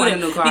 Don't I do want that.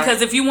 a new car.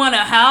 Because if you want a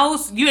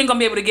house, you ain't going to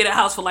be able to get a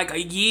house for like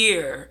a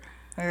year.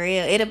 For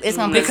real. It's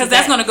gonna be because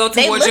that's going to go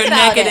towards your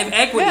negative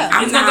equity.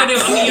 Yeah. It's going to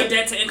go to your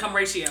debt to income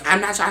ratio.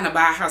 I'm not trying to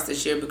buy a house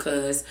this year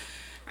because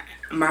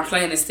my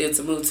plan is still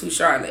to move to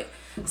Charlotte.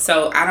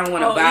 So I don't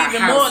want to buy a house.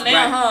 Even more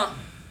now, huh?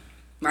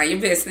 Mind your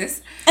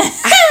business.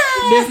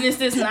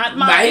 Business is not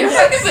mine. Mind your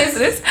fucking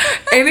business.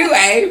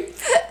 Anyway.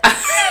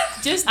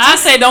 I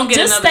say don't get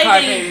another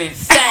car stating payment.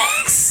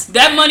 Facts.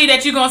 That money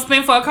that you're going to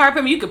spend for a car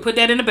payment, you could put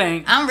that in the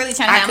bank. I'm really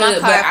trying to have my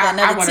car for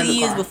another 2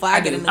 years before I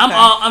get a new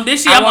car.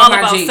 This year I'm all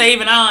about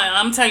saving.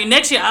 I'm telling you,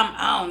 next year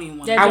I don't even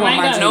want to. I want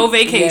my Jeep. No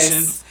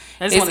vacations.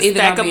 Yes. I just want to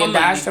stack up my money.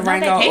 Dodge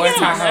Durango or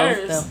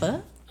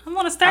Tahoe. I'm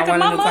want to stack up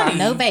my money.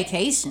 No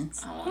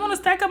vacations. I want to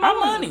stack up my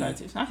money. I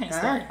can't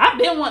start. I've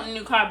been wanting a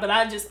new car, but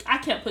I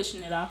kept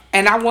pushing it off.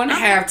 And I want to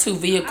have 2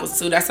 vehicles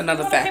too. That's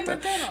another factor.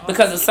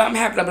 Because if something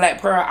happened to Black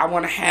Pearl, I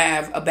want to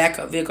have a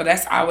backup vehicle.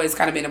 That's always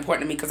kind of been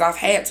important to me because I've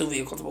had 2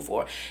 vehicles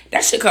before.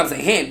 That shit comes in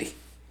handy.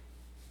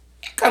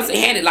 It comes in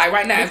handy. Like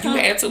right now, if you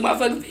had 2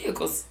 motherfucking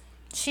vehicles.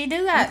 She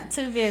do got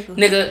 2 vehicles.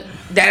 Nigga,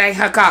 that ain't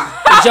her car.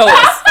 It's yours.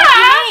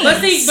 But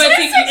see,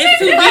 it's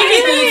 2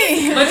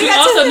 vehicles. But you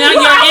also now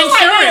your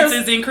insurance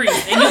is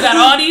increased, and you got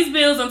all these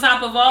bills on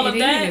top of all of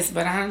that. It is,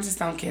 but I just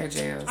don't care,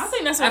 Jels. I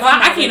think that's If what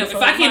I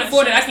can't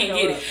afford it, I can't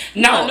get it.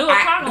 No,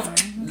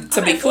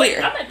 to be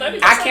clear,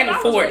 I can't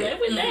afford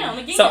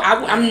it. So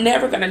I'm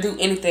never gonna do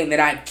anything that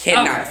I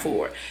cannot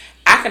afford.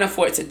 I can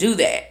afford to do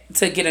that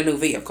to get a new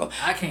vehicle.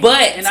 I can't.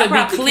 But And to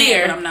I be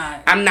clear, can,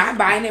 but I'm not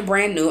buying it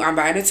brand new. I'm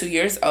buying it 2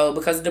 years old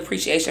because of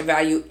depreciation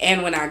value.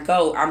 And when I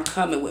go, I'm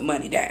coming with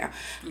money down.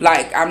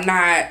 Like I'm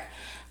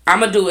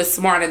gonna do it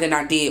smarter than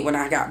I did when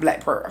I got Black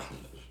Pearl.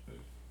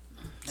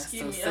 That's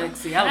so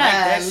sexy. I like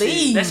that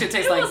shit. That shit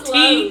tastes like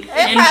tea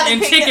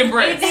and chicken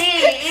breast.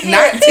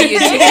 Not tea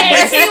and chicken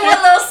breast. She want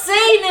a little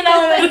seasoning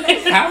on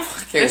it.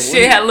 That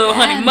shit had a little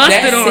honey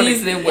mustard on it. That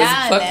seasoning was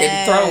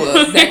fucking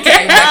throw up. That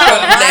came back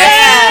up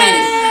last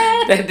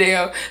shit. That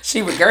damn,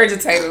 she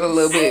regurgitated a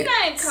little bit.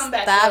 Come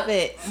back Stop up.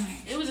 it.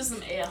 It was just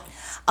some air.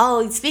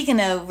 Oh,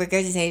 speaking of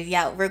regurgitated,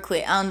 y'all, real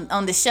quick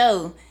on the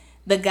show,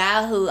 the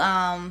guy who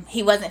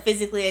he wasn't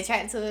physically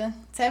attracted to her.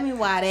 Tell me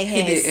why they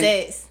had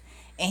sex.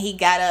 And he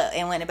got up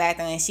and went to the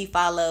bathroom and she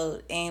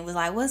followed and was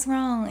like, "What's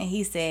wrong?" And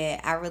he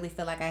said, "I really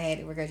feel like I had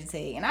to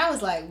regurgitate." And I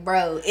was like,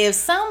 bro, if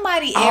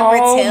somebody ever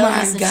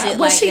tells me some shit was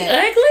like she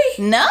that.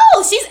 ugly? No,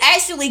 she's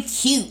actually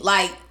cute.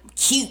 Like,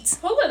 cute.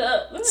 Pull it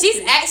up.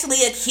 She's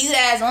actually a cute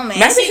ass woman.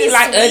 Maybe she's he the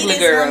like ugly sweetest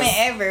girls. woman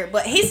ever.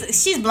 But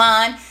she's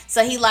blonde,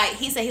 so he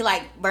said he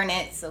like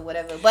brunettes or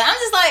whatever. But I'm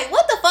just like,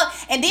 what the fuck?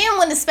 And then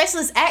when the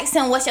specialist asked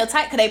him what's your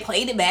type, cause they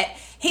played it back,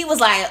 he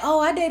was like, "Oh,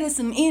 I dated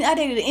an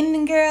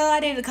Indian girl, I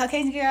dated a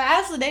Caucasian girl, I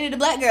actually dated a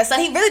black girl." So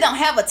he really don't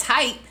have a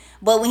type.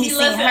 But when he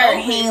seen her,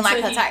 he ain't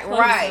like her type,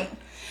 right?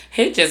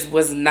 He just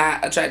was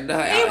not attracted to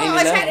her. He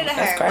wasn't attracted to her.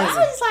 That's But I crazy.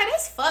 was just like,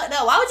 that's fucked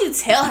up. Why would you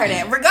tell her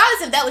that?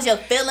 Regardless if that was your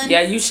feeling.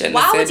 Yeah, you shouldn't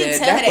Why have would said you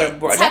that. tell her That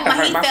that? would- Talking that about he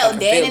hurt my felt fucking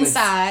dead feelings.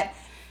 inside.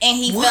 And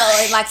he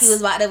felt like he was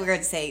about to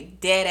regurgitate.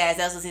 Dead ass.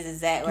 That was his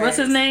exact words. What's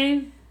his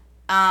name?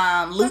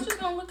 Luke.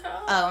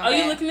 Oh,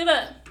 you looking it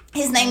up?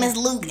 His name is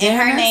Luke, and Damn,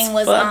 her that's name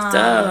was fucked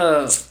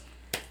up.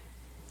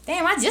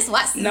 Damn, I just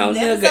watched No the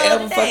nigga episode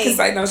ever today. fucking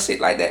say no shit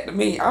like that to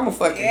me. I'm a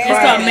fucking It's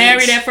cry. called bitch.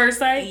 Married at First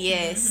Sight.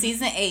 Yes,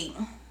 season 8.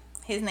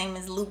 His name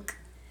is Luke.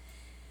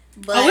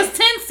 But Oh, it's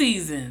 10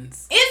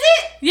 seasons. is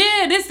it?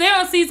 Yeah, they're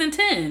on season I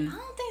 10.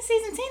 don't think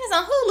season 10 is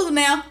on Hulu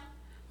now.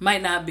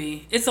 Might not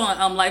be. It's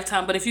on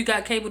Lifetime, but if you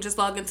got cable, just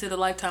log into the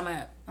Lifetime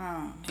app.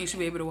 Oh, You should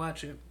be able to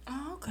watch it.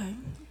 okay.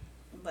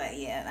 But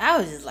yeah, I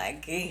was just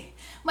like, eh.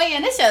 But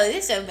yeah, this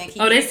show been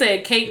keeping. Oh, they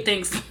said Kate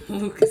thinks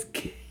Luke is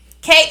gay.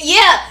 Kate,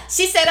 yeah,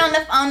 she said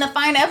on the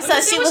final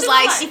episode, she was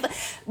like,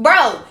 bro,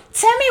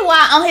 tell me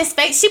why on his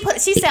face,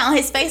 she said on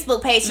his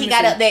Facebook page, he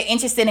got up there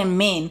interested in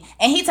men,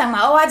 and he talking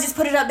about, "Oh, I just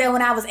put it up there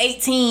when I was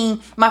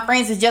 18. My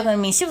friends was joking with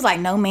me." She was like,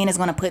 "No man is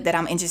gonna put that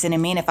I'm interested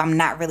in men if I'm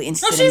not really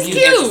interested Oh, she's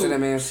in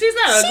men." cute. She's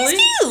not ugly.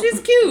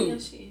 She's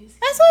cute. She's cute.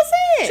 That's what I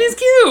said. She's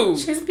cute.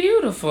 She's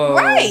beautiful.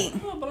 Right.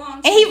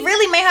 And he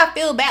really made her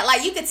feel bad.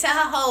 Like, you could tell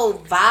her whole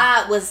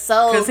vibe was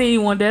so... Because he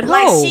ain't want that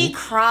like, hoe. she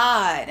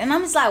cried. And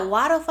I'm just like,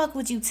 why the fuck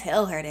would you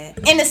tell her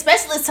that? And the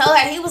specialist told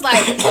her, he was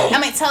like...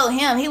 told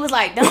him, he was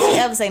like, don't you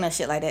ever say no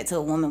shit like that to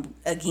a woman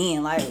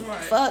again. Like,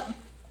 fuck.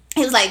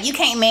 He was like, you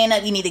can't man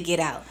up, you need to get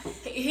out.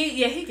 He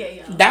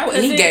gay, y'all.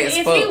 He gay as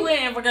if fuck. If he went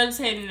and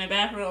regurgitated in the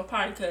bathroom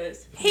party,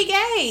 cause he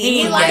gay.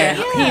 He like, that,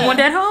 yeah. he want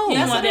that hoe. he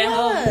want that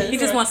hoe. He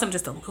just wants some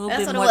just a little That's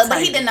bit what it more was. But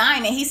he tighter.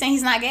 denying it. He's saying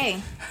he's not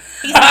gay.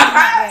 He's not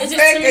gay. It's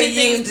just too many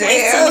things.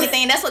 It's too many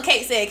things. That's what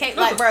Kate said. Kate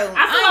like, bro,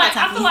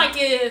 I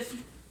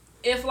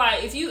feel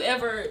like if you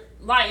ever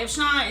like if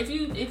Sean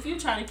if you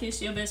try to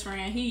kiss your best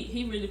friend,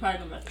 he really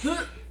probably gonna be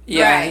like,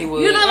 Yeah, Right. he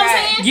would. you know what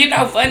I'm saying? You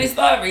know, funny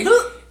story.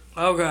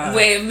 Oh, God.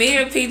 When me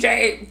and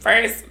PJ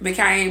first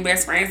became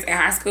best friends in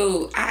high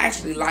school, I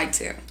actually liked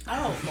him.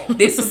 Oh,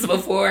 This was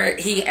before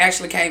he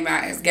actually came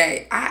out as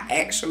gay. I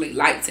actually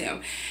liked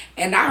him.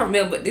 And I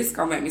remember, this is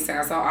going to make me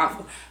sound so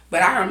awful,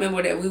 but I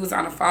remember that we was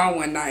on the phone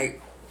one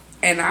night,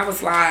 and I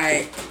was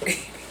like,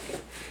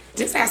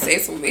 just have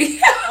sex with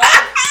me.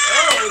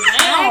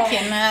 I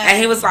cannot. And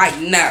he was like,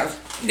 no.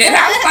 Then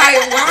I was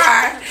like,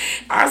 why?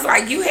 I was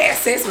like, you had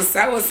sex with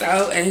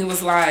so-and-so. And he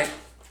was like,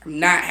 I'm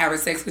not having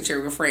sex with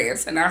your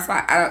friends. And I was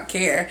like, I don't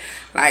care.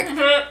 Like,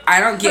 I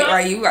don't get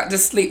why you got to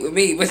sleep with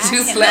me, but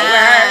you slept with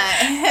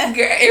her.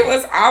 Girl, it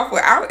was awful.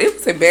 It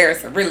was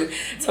embarrassing, really.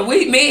 So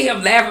me and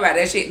him laugh about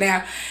that shit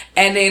now.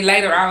 And then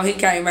later on, he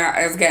came out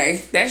as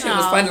gay. That shit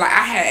was funny. Like,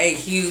 I had a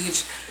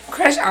huge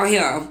crush on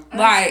him.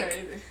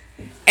 Like,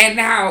 and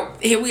now,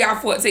 here we are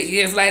 14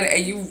 years later,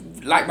 and you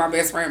like my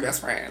best friend.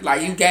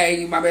 Like, you gay,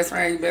 you my best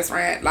friend, you best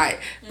friend. Like,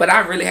 but I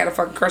really had a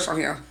fucking crush on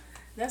him.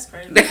 That's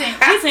crazy. He's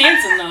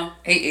handsome though.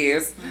 He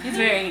is. He's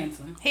very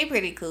handsome. He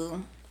pretty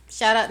cool.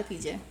 Shout out to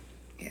PJ.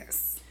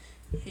 Yes.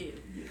 Yeah.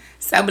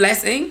 So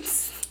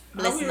blessings.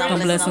 Blessings On on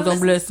blessings on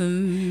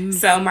blessings.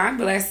 So my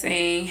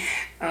blessing,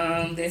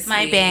 this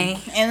My week. bang.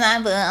 And my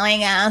book. Oh my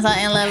God, I'm so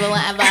in love with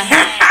whatever.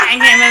 I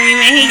can't believe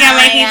it. He got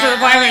me to the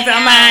apartment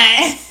on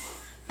mine.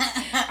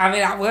 I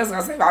mean, I was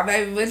gonna say my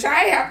baby, but y'all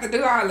ain't have to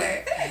do all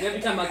that.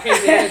 Every time I came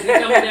down, he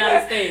coming down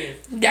the stairs.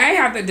 Y'all ain't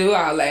have to do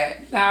all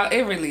that. No,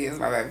 it really is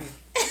my baby.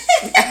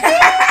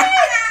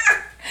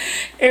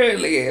 It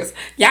really is.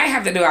 Y'all ain't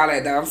have to do all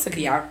that though. I'm sick of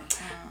y'all.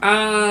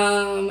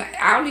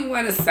 I don't even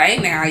want to say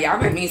now. Y'all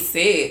make me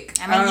sick.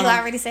 I mean, you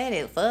already said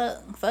it.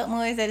 Fuck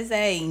more is that to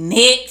say.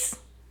 Next.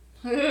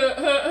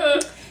 I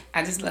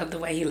just love the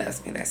way he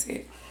loves me. That's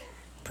it.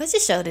 Put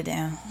your shoulder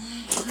down.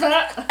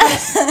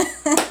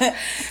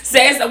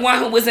 Says the one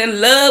who was in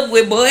love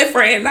with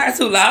boyfriend not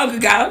too long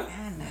ago.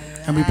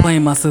 I be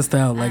playing my sister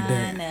out like I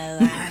that. know.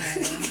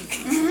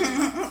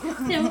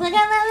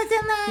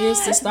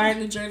 Yes, to start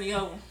the journey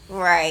over.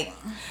 Right.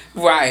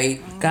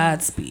 Right.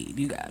 Godspeed,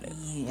 you got it.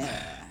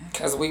 Yeah.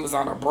 Because we was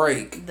on a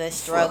break. The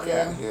struggle.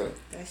 Fuck out here.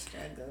 The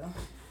struggle.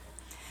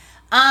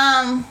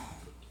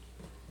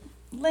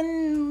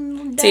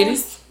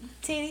 Titties.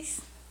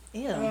 Titties.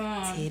 Ew.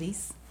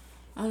 Titties.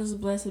 I'm just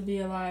blessed to be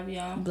alive,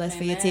 y'all. Blessed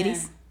for your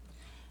titties.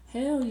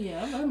 Hell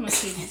yeah, I love my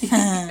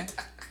titties.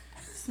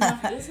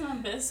 It's my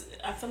best.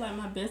 I feel like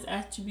my best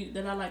attribute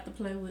that I like to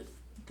play with.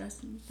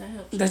 That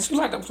helps. That you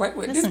like to play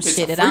with. That's This some bitch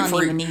shit a that I don't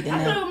freak. even need to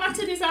I play know. with my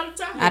titties all the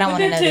time. I don't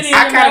want to know this.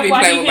 I kind of be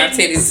playing with my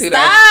titties too, though.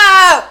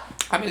 Stop!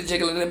 I been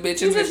jiggling them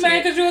bitches You and just mad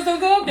shit. because you was gonna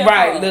go up there.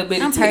 Right, little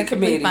bitty I'm titty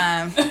perfectly committee.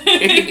 fine.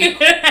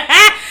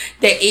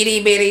 The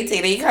itty bitty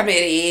titty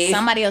committee.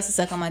 Somebody else to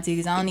suck on my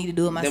titties. I don't need to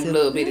do it myself. Them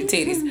little bitty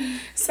titties.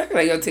 Sucking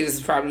on your titties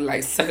is probably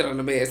like sucking on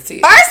the man's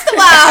titties. First of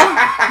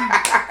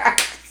all,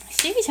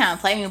 she be trying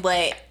to play me,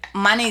 but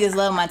my niggas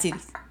love my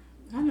titties.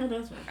 I know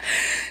that's right.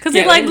 Because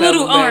Yeah, they like they love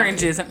little them, baby.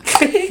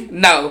 oranges.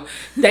 No,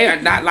 they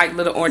are not like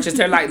little oranges.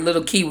 They're like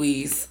little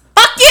kiwis.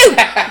 Fuck you!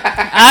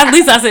 At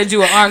least I said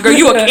you an orange girl.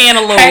 You a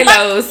cantaloupe.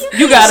 Halos.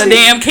 You got a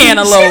damn She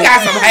cantaloupe.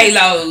 got some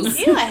halos.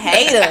 You a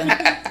hater.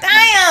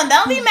 Damn,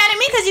 don't be mad at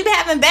me because you be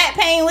having back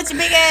pain with your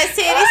big ass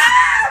titties.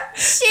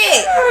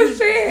 Shit. Oh,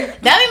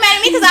 shit. Don't be mad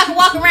at me because I can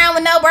walk around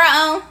with no bra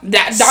on.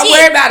 Don't Shit.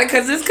 worry about it,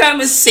 because it's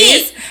coming,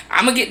 sis.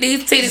 I'm going to get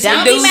these titties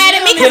Don't be reduced, mad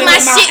at me put because them my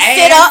in shit ass,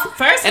 sit up.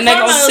 First and and they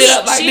gonna foremost, sit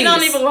up like she this.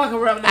 don't even walk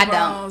around with I no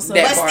don't. bras, so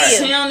That But part.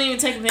 still. she don't even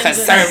take advantage of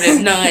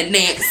Conservative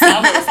non-necks.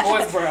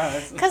 Sports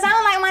bras. Because I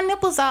don't like my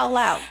nipples all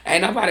out.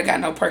 Ain't nobody got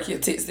no perky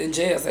tits in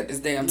jails at this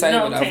damn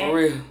table, No, though, for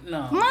real.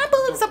 No. My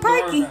boobs are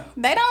perky.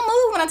 They don't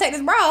move when I take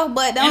this bra,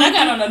 but don't. And I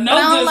got on a no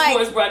don't good like-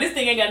 sports bra. This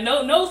thing ain't got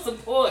no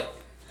support.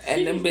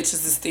 And them bitches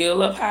is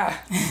still up high.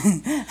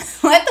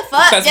 What the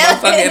fuck? Because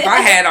motherfucker, if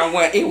I had on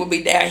one, it would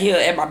be down here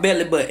at my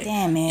belly button.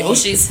 Damn, man. Your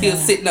shit still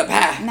sitting up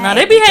high. No,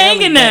 they be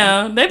hanging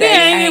now. They be They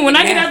hanging. When I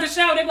hanging get now. out the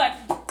shower, they be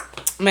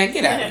like, Man,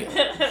 get out of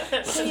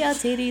here. Do your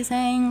titties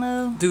hang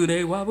low? do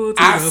they wobble to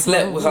I the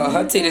slept floor? with her.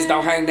 Her titties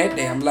don't hang that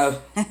damn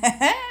low.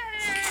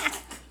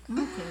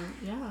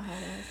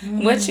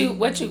 What you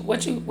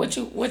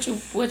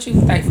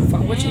thankful for?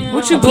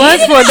 What you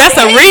Blessed for? That's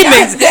a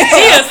remix.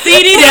 She a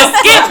CD that's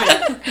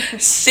skipping.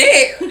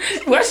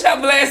 shit? What's your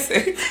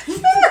blessing?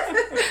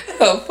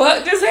 The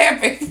fuck just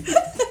happened?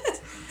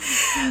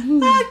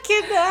 I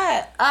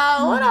cannot.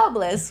 Oh, what I'm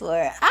blessed for?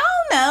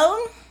 I don't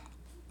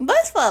know.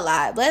 Blessed for a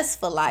lot. Blessed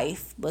for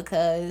life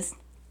because,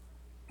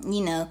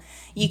 you know,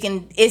 you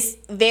can. It's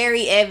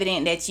very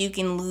evident that you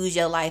can lose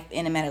your life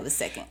in a matter of a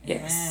second.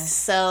 Yes.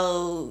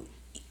 So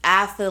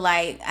I feel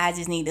like I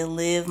just need to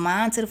live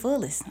mine to the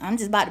fullest. I'm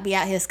just about to be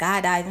out here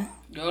skydiving.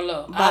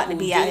 YOLO. About to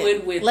be out here.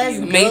 Let's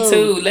go. Me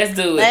too. Let's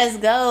do it. Let's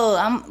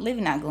go.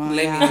 Livy not going.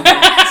 Livy. y'all.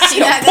 She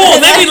not Oh,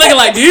 going. they be looking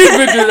like these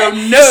bitches are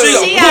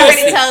no. She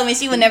already told me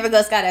she would never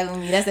go skydiving with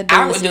me. That's the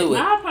I would bullshit. do it.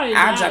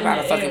 I'll jump out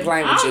of fucking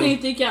plane I with don't you.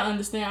 even think y'all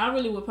understand. I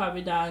really would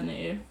probably die in the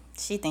air.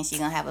 She thinks she's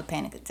gonna have a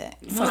panic attack.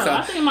 No, Fuck I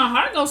up. think my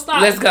heart gonna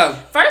stop. Let's go.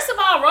 First of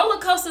all, roller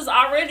coasters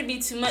already be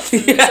too much for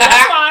me. So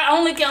that's why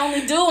I can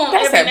only do them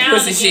That's every that now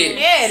pussy and shit.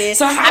 again. Yeah, it is.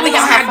 So how we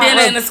gonna have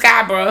dinner in the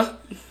sky, bro?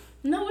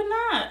 No, we're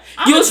not.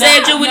 You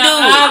said you would do it.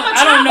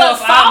 I don't know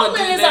if I would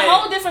falling do is that. a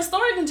whole different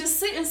story than just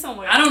sitting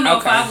somewhere. I don't know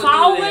Okay. if I would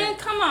do Falling? that.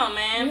 Come on,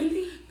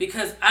 man.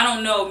 Because I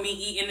don't know me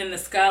eating in the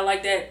sky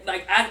like that.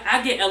 Like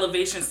I get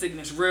elevation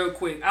sickness real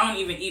quick. I don't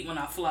even eat when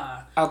I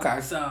fly.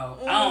 Okay. So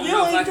I don't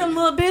know if I can.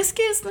 little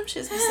biscuits? Them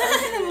shits be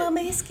Little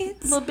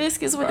biscuits. little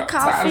biscuits with the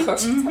Tired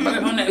coffee. of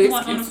On the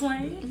biscuits.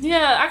 plane.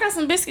 Yeah, I got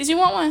some biscuits. You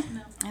want one?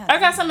 No. I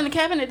got some in the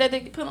cabinet that they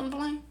put on the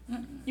plane.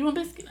 You want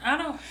biscuit? I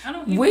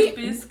don't eat Wait.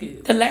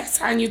 biscuits. The last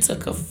time you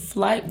took a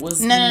flight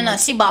was No.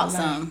 She bought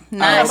some.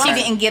 No, Oh, okay.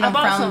 she didn't get I them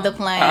bought from some. the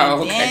plane.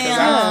 Oh, okay, 'cause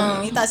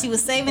Damn, you thought she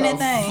was saving that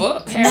thing.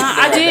 Fuck.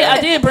 I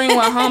did bring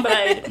one home, but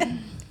I ate it.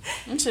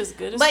 It's just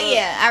good as But fuck.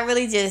 yeah, I'm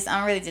really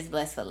just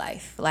blessed for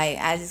life. Like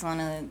I just want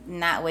to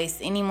not waste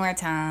any more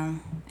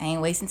time. I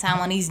ain't wasting time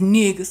on these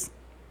niggas.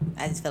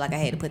 I just feel like I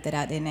had to put that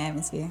out there in the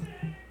atmosphere.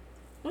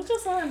 What your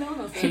son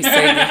doing? He's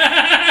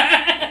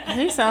singing.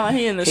 He sound like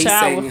he in the He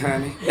shower. sing,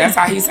 honey. That's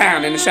how he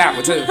sound in the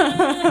shower too.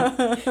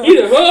 He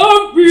the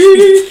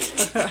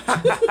heartbeat.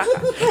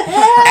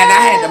 And I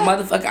had the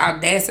motherfucking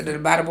audacity to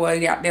buy the boy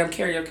goddamn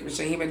karaoke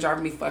machine. He been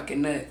driving me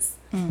fucking nuts.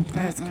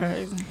 That's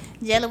crazy.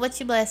 Jelly, what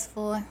you blessed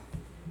for?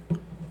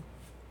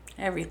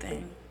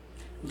 Everything.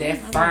 That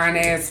fine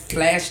ass,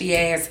 flashy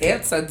ass hair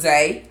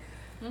today.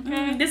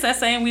 Okay. This that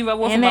same weave I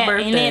wore for And my that,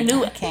 birthday. and that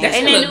new, Okay. That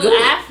and shit that look new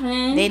good.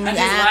 iPhone. That new I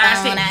just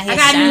washed iPhone it. out here I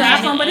got a new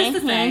shining. iPhone, but it's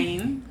the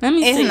same. Let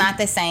me It's see. not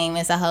the same.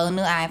 It's a whole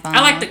new iPhone.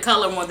 I like the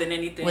color more than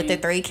anything. with the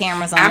 3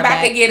 cameras on I'm the about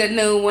back. to get a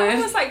new Oh, one.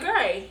 it's like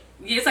gray.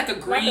 Yeah, it's like a Like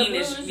a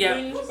greenish. bluish, Yeah.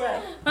 greenish gray.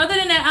 Other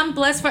than that, I'm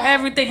blessed for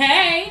everything.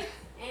 Hey,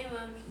 Hey,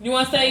 mommy. you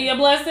want to say your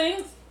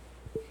blessings?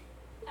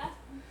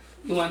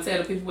 You want to tell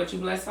the people what you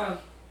blessed for?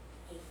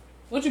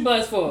 What you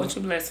blessed for? What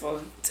you blessed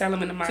for? Tell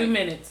them in the mic. 2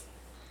 minutes.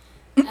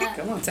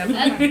 Come on, tell them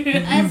in the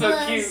mic. I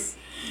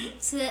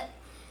So bless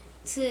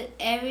to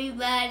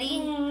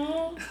everybody,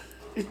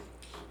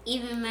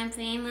 even my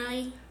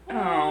family,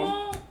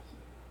 Oh.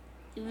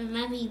 even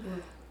my people.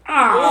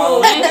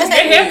 Oh.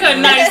 Your haircut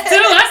nice too.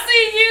 I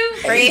see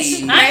you. Fresh. I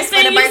ain't Fresh for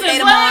seen the you birthday since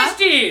tomorrow. last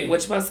year. What you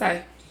supposed to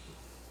say?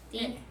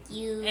 Thank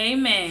you.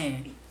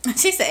 Amen.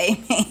 She said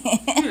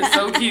amen. You're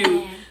so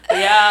cute. But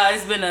yeah,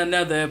 it's been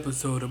another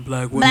episode of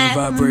Black Women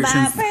Black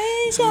Vibrations.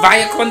 vibration.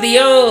 Vaya con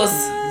Dios.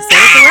 Say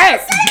it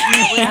correct.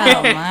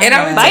 Oh, my It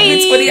only God. took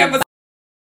me 20 episodes.